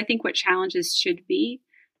 which is, I think, what challenges should be.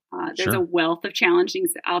 There's a wealth of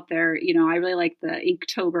challenges out there. You know, I really like the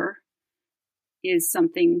Inktober is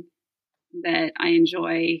something that I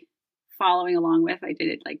enjoy following along with. I did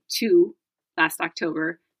it like 2 last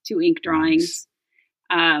October, 2 ink drawings.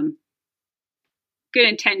 Good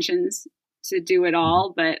intentions to do it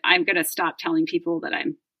all, but I'm going to stop telling people that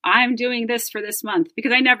I'm doing this for this month,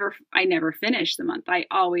 because I never finish the month. I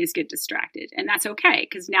always get distracted, and that's okay,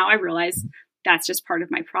 because now I realize that's just part of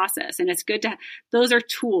my process. And it's good those are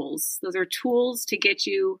tools. Those are tools to get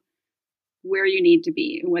you where you need to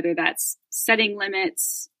be, and whether that's setting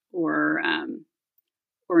limits or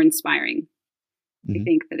inspiring. I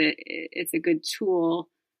think that it's a good tool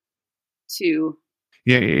to.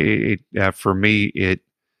 Yeah, for me, it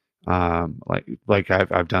like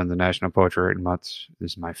I've done the National Poetry Writing Month.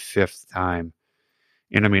 This is my 5th time,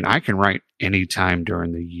 and I mean, I can write any time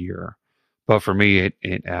during the year, but for me,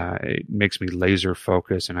 it makes me laser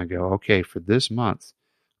focus, and I go, okay, for this month,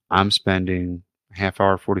 I'm spending half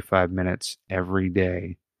hour, 45 minutes every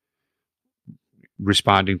day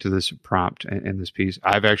responding to this prompt and this piece.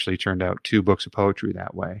 I've actually turned out 2 books of poetry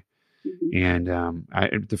that way. Mhm.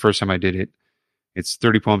 And the first time I did it, it's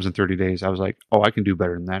 30 poems in 30 days. I was like, oh, I can do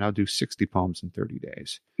better than that. I'll do 60 poems in 30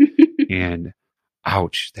 days. And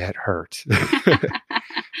ouch, that hurt.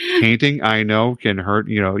 Painting, I know, can hurt.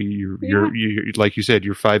 You know, you're like you said,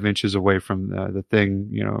 you're 5 inches away from the thing,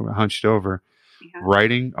 you know, hunched over. Yeah.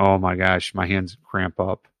 Writing, oh my gosh, my hands cramp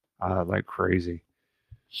up like crazy.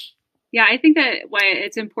 Yeah, I think that why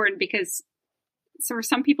it's important because for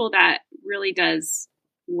some people that really does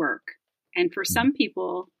work. And for some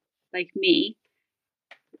people like me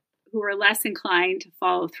who are less inclined to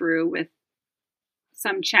follow through with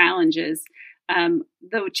some challenges,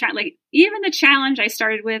 like even the challenge I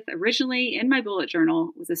started with originally in my bullet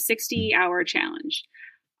journal was a 60-hour challenge.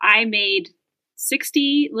 I made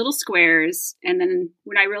 60 little squares, and then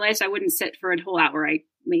when I realized I wouldn't sit for a whole hour, I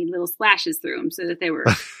made little slashes through them so that they were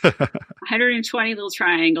 120 little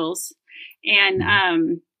triangles.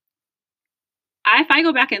 And if I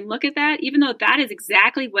go back and look at that, even though that is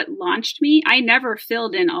exactly what launched me, I never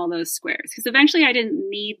filled in all those squares because eventually I didn't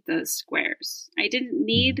need those squares. I didn't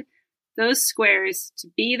need those squares to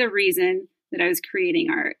be the reason that I was creating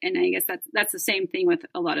art. And I guess that's the same thing with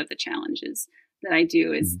a lot of the challenges that I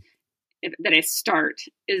do is that I start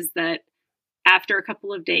is that after a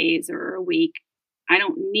couple of days or a week, I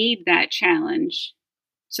don't need that challenge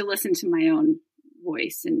to listen to my own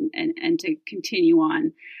voice and to continue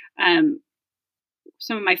on.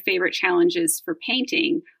 Some of my favorite challenges for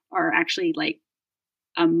painting are actually like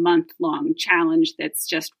a month-long challenge that's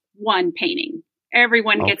just one painting.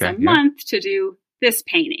 Everyone gets a month to do this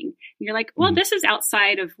painting. And you're like, well, this is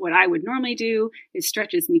outside of what I would normally do. It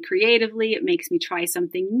stretches me creatively. It makes me try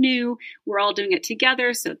something new. We're all doing it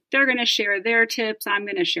together. So they're going to share their tips. I'm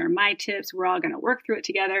going to share my tips. We're all going to work through it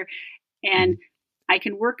together. And I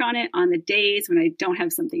can work on it on the days when I don't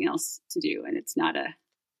have something else to do. And it's not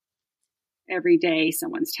every day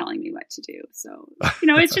someone's telling me what to do. So,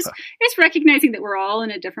 it's recognizing that we're all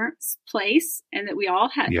in a different place and that we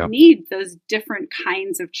all need those different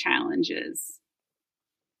kinds of challenges.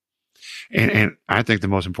 And I think the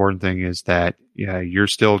most important thing is that you're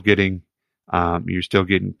still getting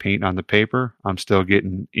paint on the paper. I'm still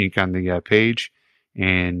getting ink on the page,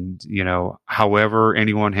 and however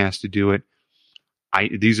anyone has to do it.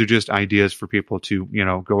 These are just ideas for people to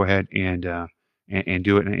go ahead and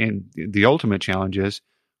do it. And the ultimate challenge is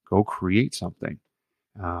go create something,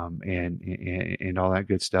 and all that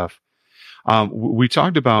good stuff. We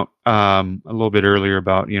talked about a little bit earlier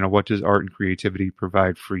about what does art and creativity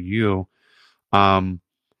provide for you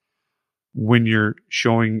when you're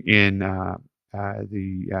showing in the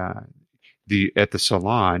at the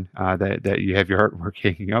salon that you have your artwork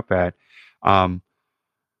hanging up at.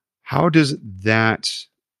 How does that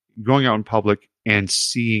going out in public and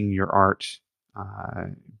seeing your art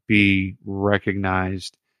be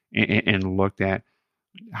recognized and looked at?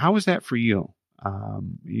 How is that for you?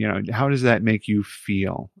 How does that make you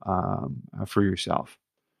feel for yourself?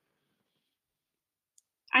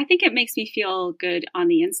 I think it makes me feel good on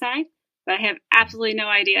the inside, but I have absolutely no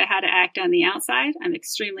idea how to act on the outside. I'm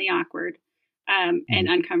extremely awkward and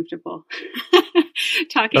uncomfortable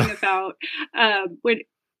talking about when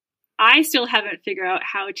I still haven't figured out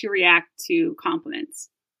how to react to compliments.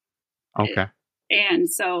 Okay. And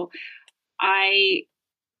so I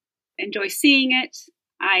enjoy seeing it.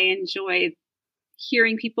 I enjoy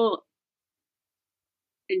hearing people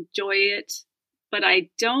enjoy it, but I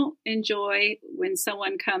don't enjoy when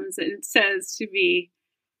someone comes and says to me,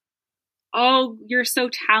 "Oh, you're so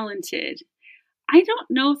talented." I don't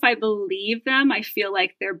know if I believe them. I feel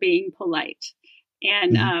like they're being polite.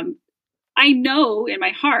 And I know in my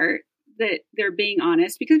heart that they're being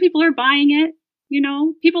honest because people are buying it.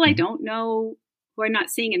 People I don't know who I'm not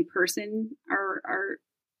seeing in person are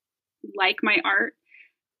like my art.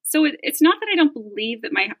 So it's not that I don't believe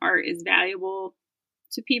that my art is valuable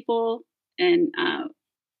to people, but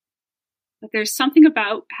there's something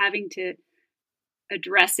about having to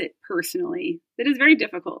address it personally that is very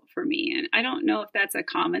difficult for me. And I don't know if that's a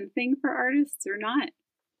common thing for artists or not,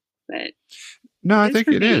 but no, I think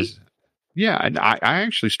it is. Yeah, and I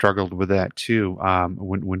actually struggled with that too.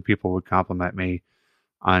 When people would compliment me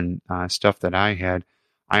on stuff that I had,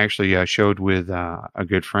 I actually showed with a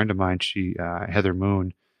good friend of mine. She Heather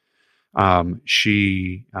Moon.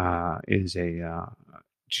 She is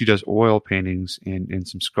she does oil paintings and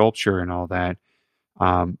some sculpture and all that.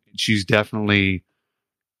 She's definitely,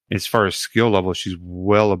 as far as skill level, she's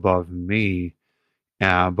well above me.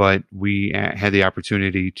 But we had the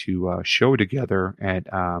opportunity to show together at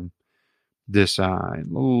this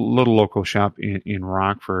little local shop in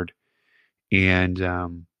Rockford,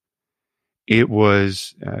 and it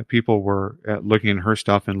was people were looking at her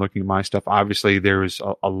stuff and looking at my stuff. Obviously, there was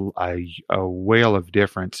a whale of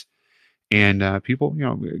difference. And people,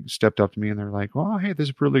 stepped up to me and they're like, "Well, hey, this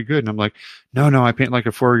is really good." And I'm like, "No, I paint like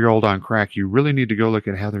a 4-year-old on crack. You really need to go look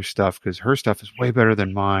at Heather's stuff because her stuff is way better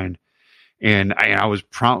than mine." And I was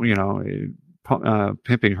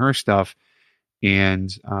pimping her stuff.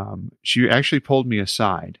 And she actually pulled me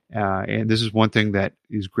aside. And this is one thing that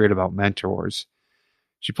is great about mentors.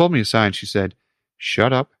 She pulled me aside and she said,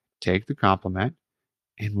 "Shut up, take the compliment,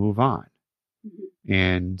 and move on." Mm-hmm.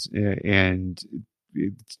 And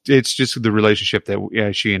it's just the relationship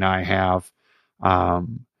that she and I have,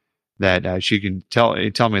 that she can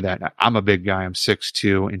tell me that I'm a big guy. I'm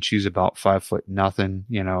 6'2", and she's about 5 foot nothing.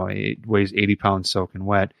 It weighs 80 pounds soaking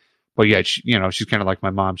wet. But yet, she's kind of like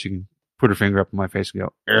my mom. She can put her finger up in my face and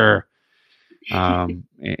go, "Err,"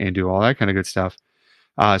 and do all that kind of good stuff.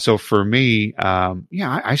 So for me,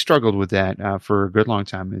 I struggled with that for a good long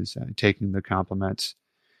time, is taking the compliments.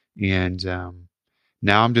 And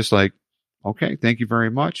now I'm just like, "Okay, thank you very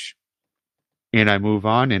much." And I move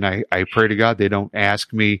on, and I pray to God they don't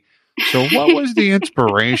ask me, "So what was the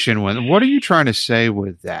inspiration? What are you trying to say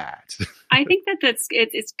with that?" I think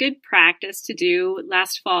it's good practice to do.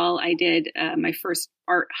 Last fall, I did my first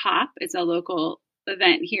art hop. It's a local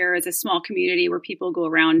event here. It's a small community where people go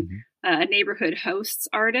around. Mm-hmm. A neighborhood hosts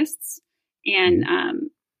artists. And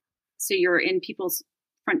so you're in people's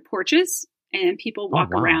front porches and people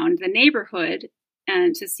walk around the neighborhood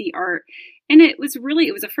and to see art. And it was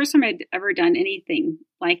the first time I'd ever done anything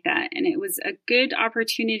like that. And it was a good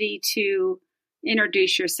opportunity to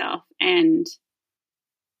introduce yourself and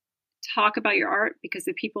talk about your art, because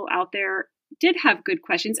the people out there did have good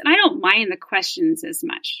questions. And I don't mind the questions as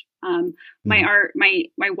much. My art, my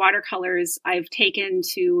watercolors, I've taken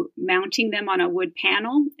to mounting them on a wood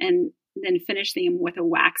panel and then finishing them with a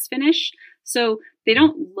wax finish. So they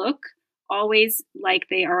don't look always like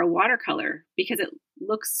they are a watercolor, because it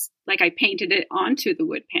looks like I painted it onto the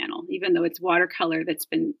wood panel, even though it's watercolor that's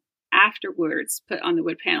been afterwards put on the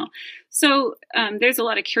wood panel. So there's a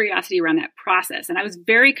lot of curiosity around that process. And I was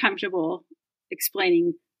very comfortable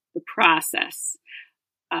explaining the process.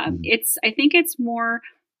 I think it's more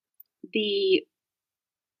the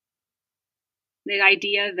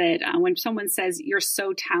idea that when someone says you're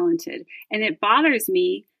so talented, and it bothers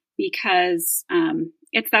me because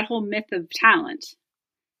it's that whole myth of talent,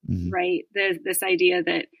 right? This idea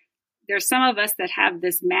that there's some of us that have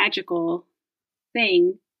this magical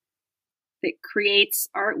thing that creates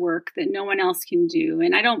artwork that no one else can do.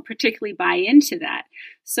 And I don't particularly buy into that.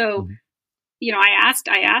 So,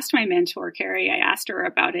 I asked my mentor, Carrie, I asked her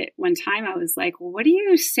about it one time. I was like, "Well, what do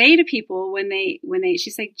you say to people when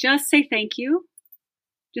she's like, just say thank you.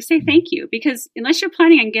 Just say thank you." Because unless you're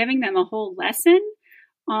planning on giving them a whole lesson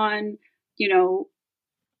on,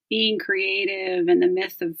 being creative and the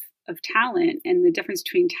myth of talent and the difference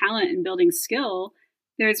between talent and building skill,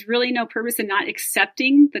 there's really no purpose in not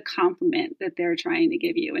accepting the compliment that they're trying to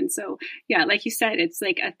give you. And so, yeah, like you said, it's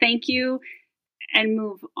like a thank you and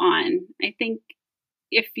move on. I think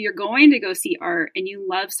if you're going to go see art and you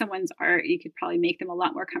love someone's art, you could probably make them a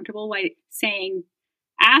lot more comfortable by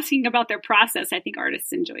asking about their process. I think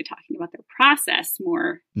artists enjoy talking about their process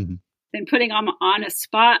more than putting them on a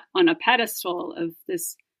spot on a pedestal of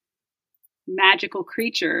this magical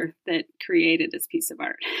creature that created this piece of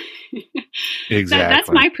art. Exactly.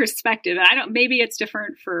 That's my perspective. Maybe it's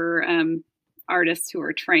different for artists who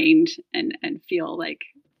are trained and feel like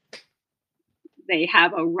they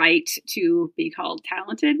have a right to be called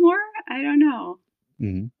talented more. I don't know.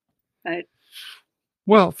 But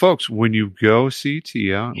well, folks, when you go see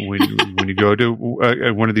Tia, when you go to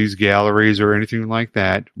one of these galleries or anything like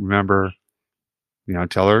that, remember,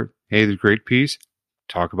 tell her, "Hey, the great piece.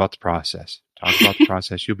 Talk about the process. Talk about the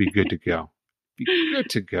process. You'll be good to go. Be good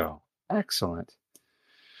to go." Excellent.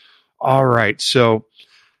 All right. So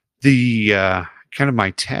the kind of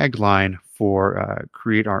my tagline for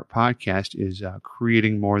Create Art Podcast is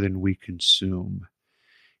creating more than we consume.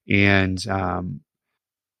 And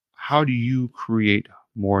how do you create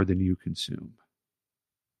more than you consume?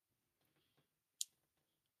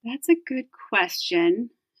 That's a good question.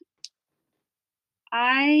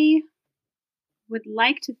 I would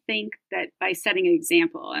like to think that by setting an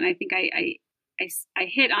example, and I think I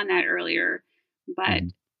hit on that earlier, but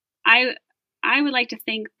I would like to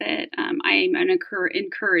think that I'm an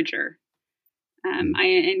encourager. I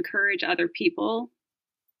encourage other people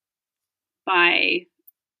by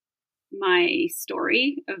my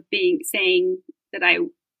story of saying that I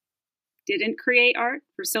didn't create art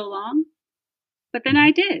for so long, but then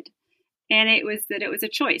I did. And it was a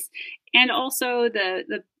choice. And also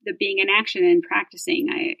the being in action and practicing.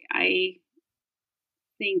 I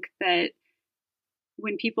think that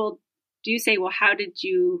when people do say, well, how did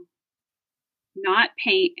you not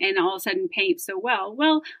paint and all of a sudden paint so well?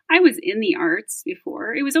 Well, I was in the arts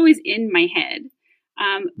before. It was always in my head.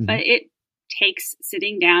 But it takes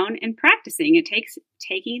sitting down and practicing. It takes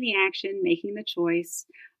taking the action, making the choice.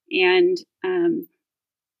 And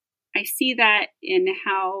I see that in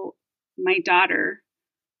how my daughter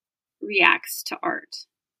reacts to art.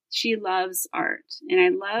 She loves art. And I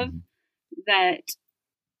love that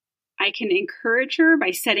I can encourage her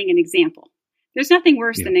by setting an example. There's nothing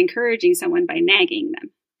worse than encouraging someone by nagging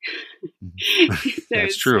them.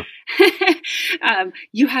 That's true.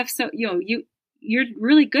 You have you're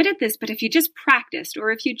really good at this, but if you just practiced, or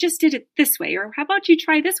if you just did it this way, or how about you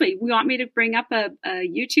try this way? You want me to bring up a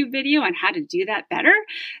YouTube video on how to do that better?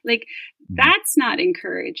 Like, that's not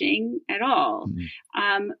encouraging at all.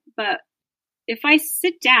 But if I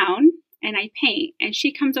sit down and I paint and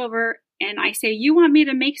she comes over and I say, you want me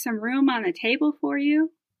to make some room on the table for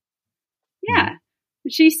you? Yeah.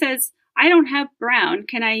 She says, I don't have brown.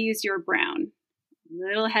 Can I use your brown? A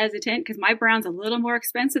little hesitant because my brown's a little more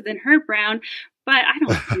expensive than her brown, but I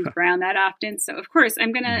don't use brown that often. So of course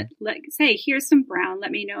I'm going to say, here's some brown.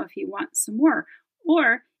 Let me know if you want some more.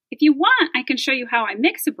 Or if you want, I can show you how I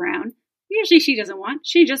mix a brown. Usually she doesn't want,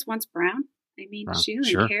 she just wants brown. I mean, she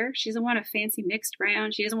doesn't care. She doesn't want a fancy mixed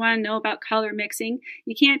brown. She doesn't want to know about color mixing.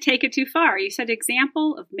 You can't take it too far. You set an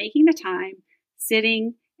example of making the time,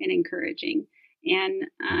 sitting, and encouraging. And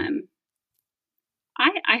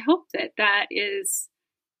I hope that is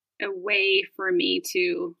a way for me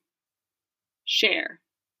to share.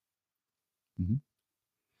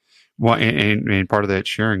 Well, and part of that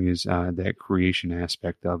sharing is that creation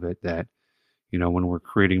aspect of it, that, you know, when we're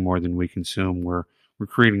creating more than we consume, we're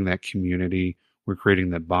creating that community, we're creating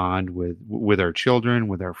that bond with our children,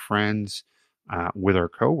 with our friends, with our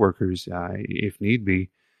coworkers, if need be,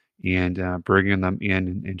 and bringing them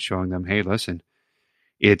in and showing them, hey, listen,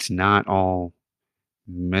 it's not all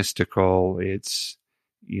mystical. It's,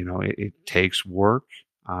 you know, it takes work.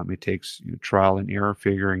 It takes trial and error,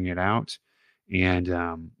 figuring it out. And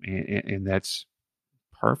that's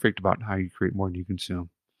perfect about how you create more than you consume.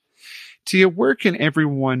 Tia, where can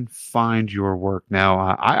everyone find your work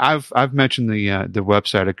now? I've mentioned the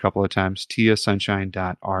website a couple of times,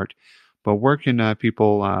 tiasunshine.art, but where can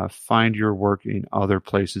people find your work in other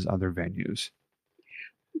places, other venues?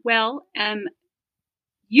 Well,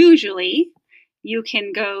 usually you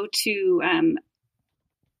can go to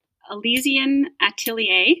Elysian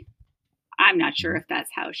Atelier. I'm not sure if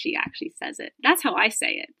that's how she actually says it. That's how I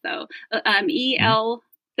say it, though.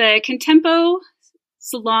 The Contempo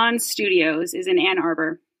Salon Studios is in Ann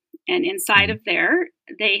Arbor, and inside of there,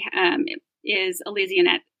 they is Elysian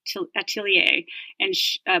Atelier, and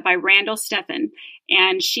by Randall Steffen,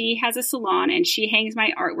 and she has a salon, and she hangs my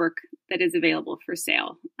artwork that is available for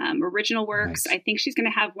sale. Original works. Nice. I think she's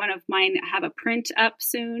going to have one of mine have a print up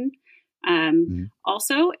soon.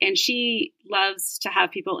 Also, and she loves to have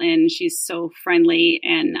people in. She's so friendly,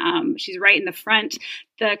 and she's right in the front.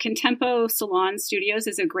 The Contempo Salon Studios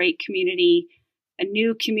is a great community, a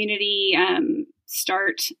new community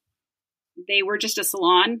start. They were just a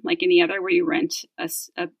salon like any other where you rent a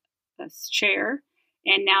chair,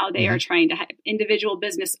 and now they are trying to have individual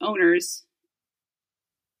business owners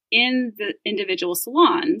in the individual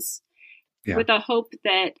salons with a hope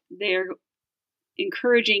that they're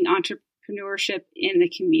encouraging entrepreneurship in the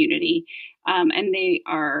community. And they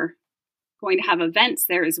are going to have events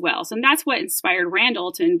there as well. So that's what inspired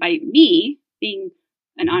Randall to invite me, being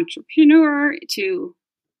an entrepreneur, to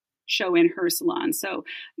show in her salon. So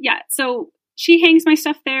so she hangs my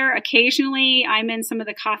stuff there. Occasionally I'm in some of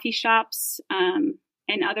the coffee shops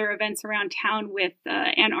and other events around town with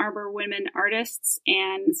Ann Arbor Women Artists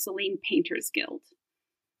and Celine Painters Guild.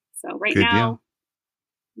 So right Good now, deal.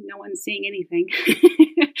 No one's seeing anything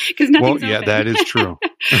because nothing's open. That is true.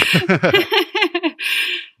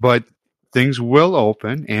 But things will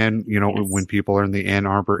open, and when people are in the Ann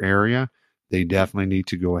Arbor area, they definitely need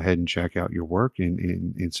to go ahead and check out your work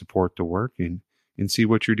and support the work and see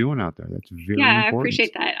what you're doing out there. That's very important. I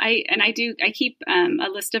appreciate that. I keep a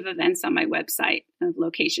list of events on my website of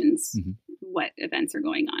locations, what events are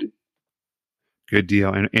going on. Good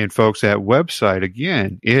deal. And folks, that website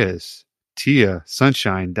again is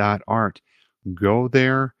tiasunshine.art. Go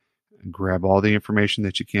there, grab all the information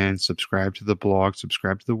that you can, subscribe to the blog,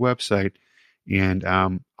 subscribe to the website. And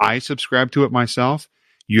I subscribe to it myself.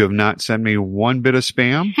 You have not sent me one bit of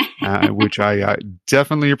spam, which I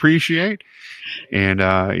definitely appreciate. And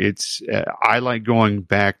I like going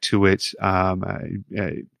back to it,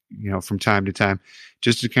 from time to time,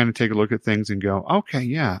 just to kind of take a look at things and go, okay,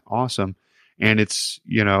 yeah, awesome. And it's,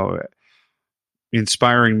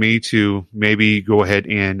 inspiring me to maybe go ahead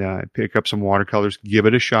and pick up some watercolors, give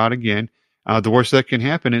it a shot again. The worst that can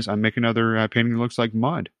happen is I make another painting that looks like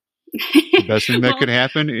mud. The best thing that could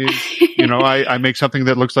happen is, I make something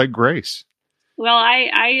that looks like Grace. Well,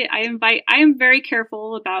 I am very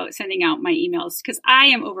careful about sending out my emails because I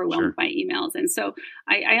am overwhelmed by emails. And so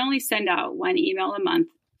I only send out one email a month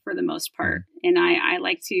for the most part. And I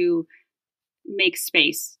like to make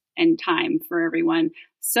space and time for everyone.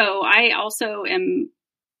 So I also am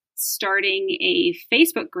starting a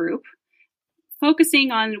Facebook group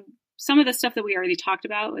focusing on some of the stuff that we already talked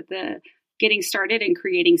about with the getting started and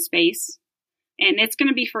creating space. And it's going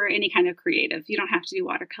to be for any kind of creative. You don't have to do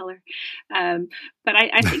watercolor. But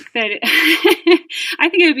I think that I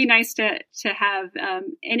think it would be nice to have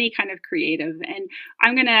any kind of creative. And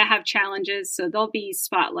I'm going to have challenges. So there'll be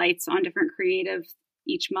spotlights on different creative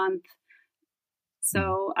each month.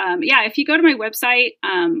 So, if you go to my website,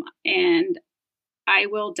 and I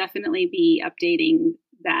will definitely be updating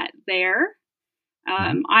that there.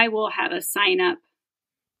 I will have a sign up.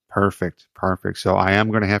 Perfect. So I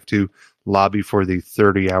am going to have to lobby for the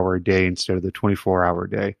 30-hour day instead of the 24-hour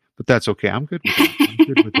day, but that's okay. I'm good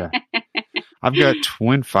with that. I've got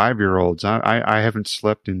twin 5-year-olds. I haven't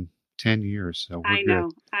slept in 10 years, so we're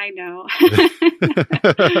good. I know.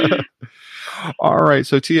 All right.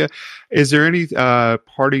 So Tia, is there any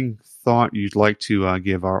parting thought you'd like to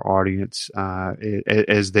give our audience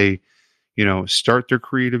as they, start their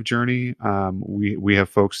creative journey? We have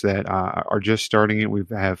folks that are just starting it. We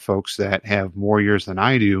have folks that have more years than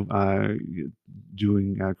I do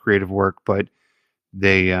doing creative work, but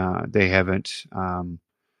they haven't.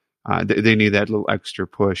 They need that little extra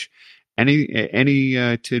push. Any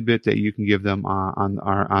tidbit that you can give them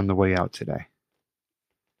on the way out today?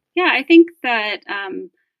 Yeah, I think that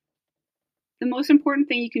the most important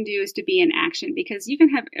thing you can do is to be in action, because you can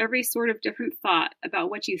have every sort of different thought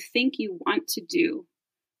about what you think you want to do.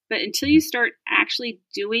 But until you start actually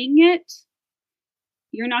doing it,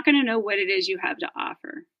 you're not going to know what it is you have to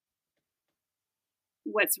offer.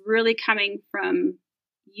 What's really coming from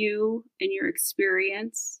you and your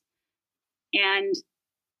experience. And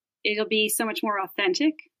it'll be so much more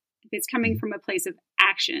authentic if it's coming from a place of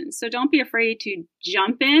action. So don't be afraid to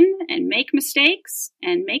jump in and make mistakes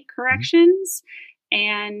and make corrections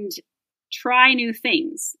and try new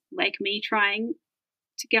things, like me trying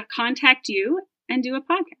to contact you and do a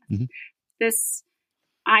podcast.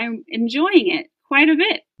 I'm enjoying it quite a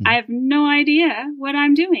bit. I have no idea what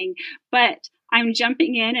I'm doing, but I'm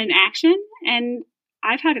jumping in action, and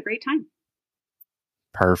I've had a great time.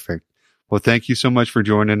 Perfect. Well, thank you so much for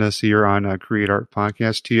joining us here on Create Art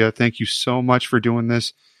Podcast, Tia. Thank you so much for doing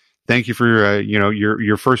this. Thank you for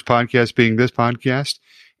your first podcast being this podcast,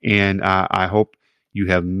 and I hope you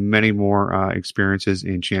have many more experiences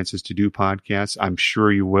and chances to do podcasts. I'm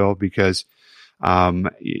sure you will, because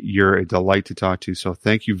you're a delight to talk to. So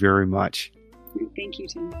thank you very much. Thank you,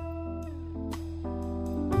 Tim.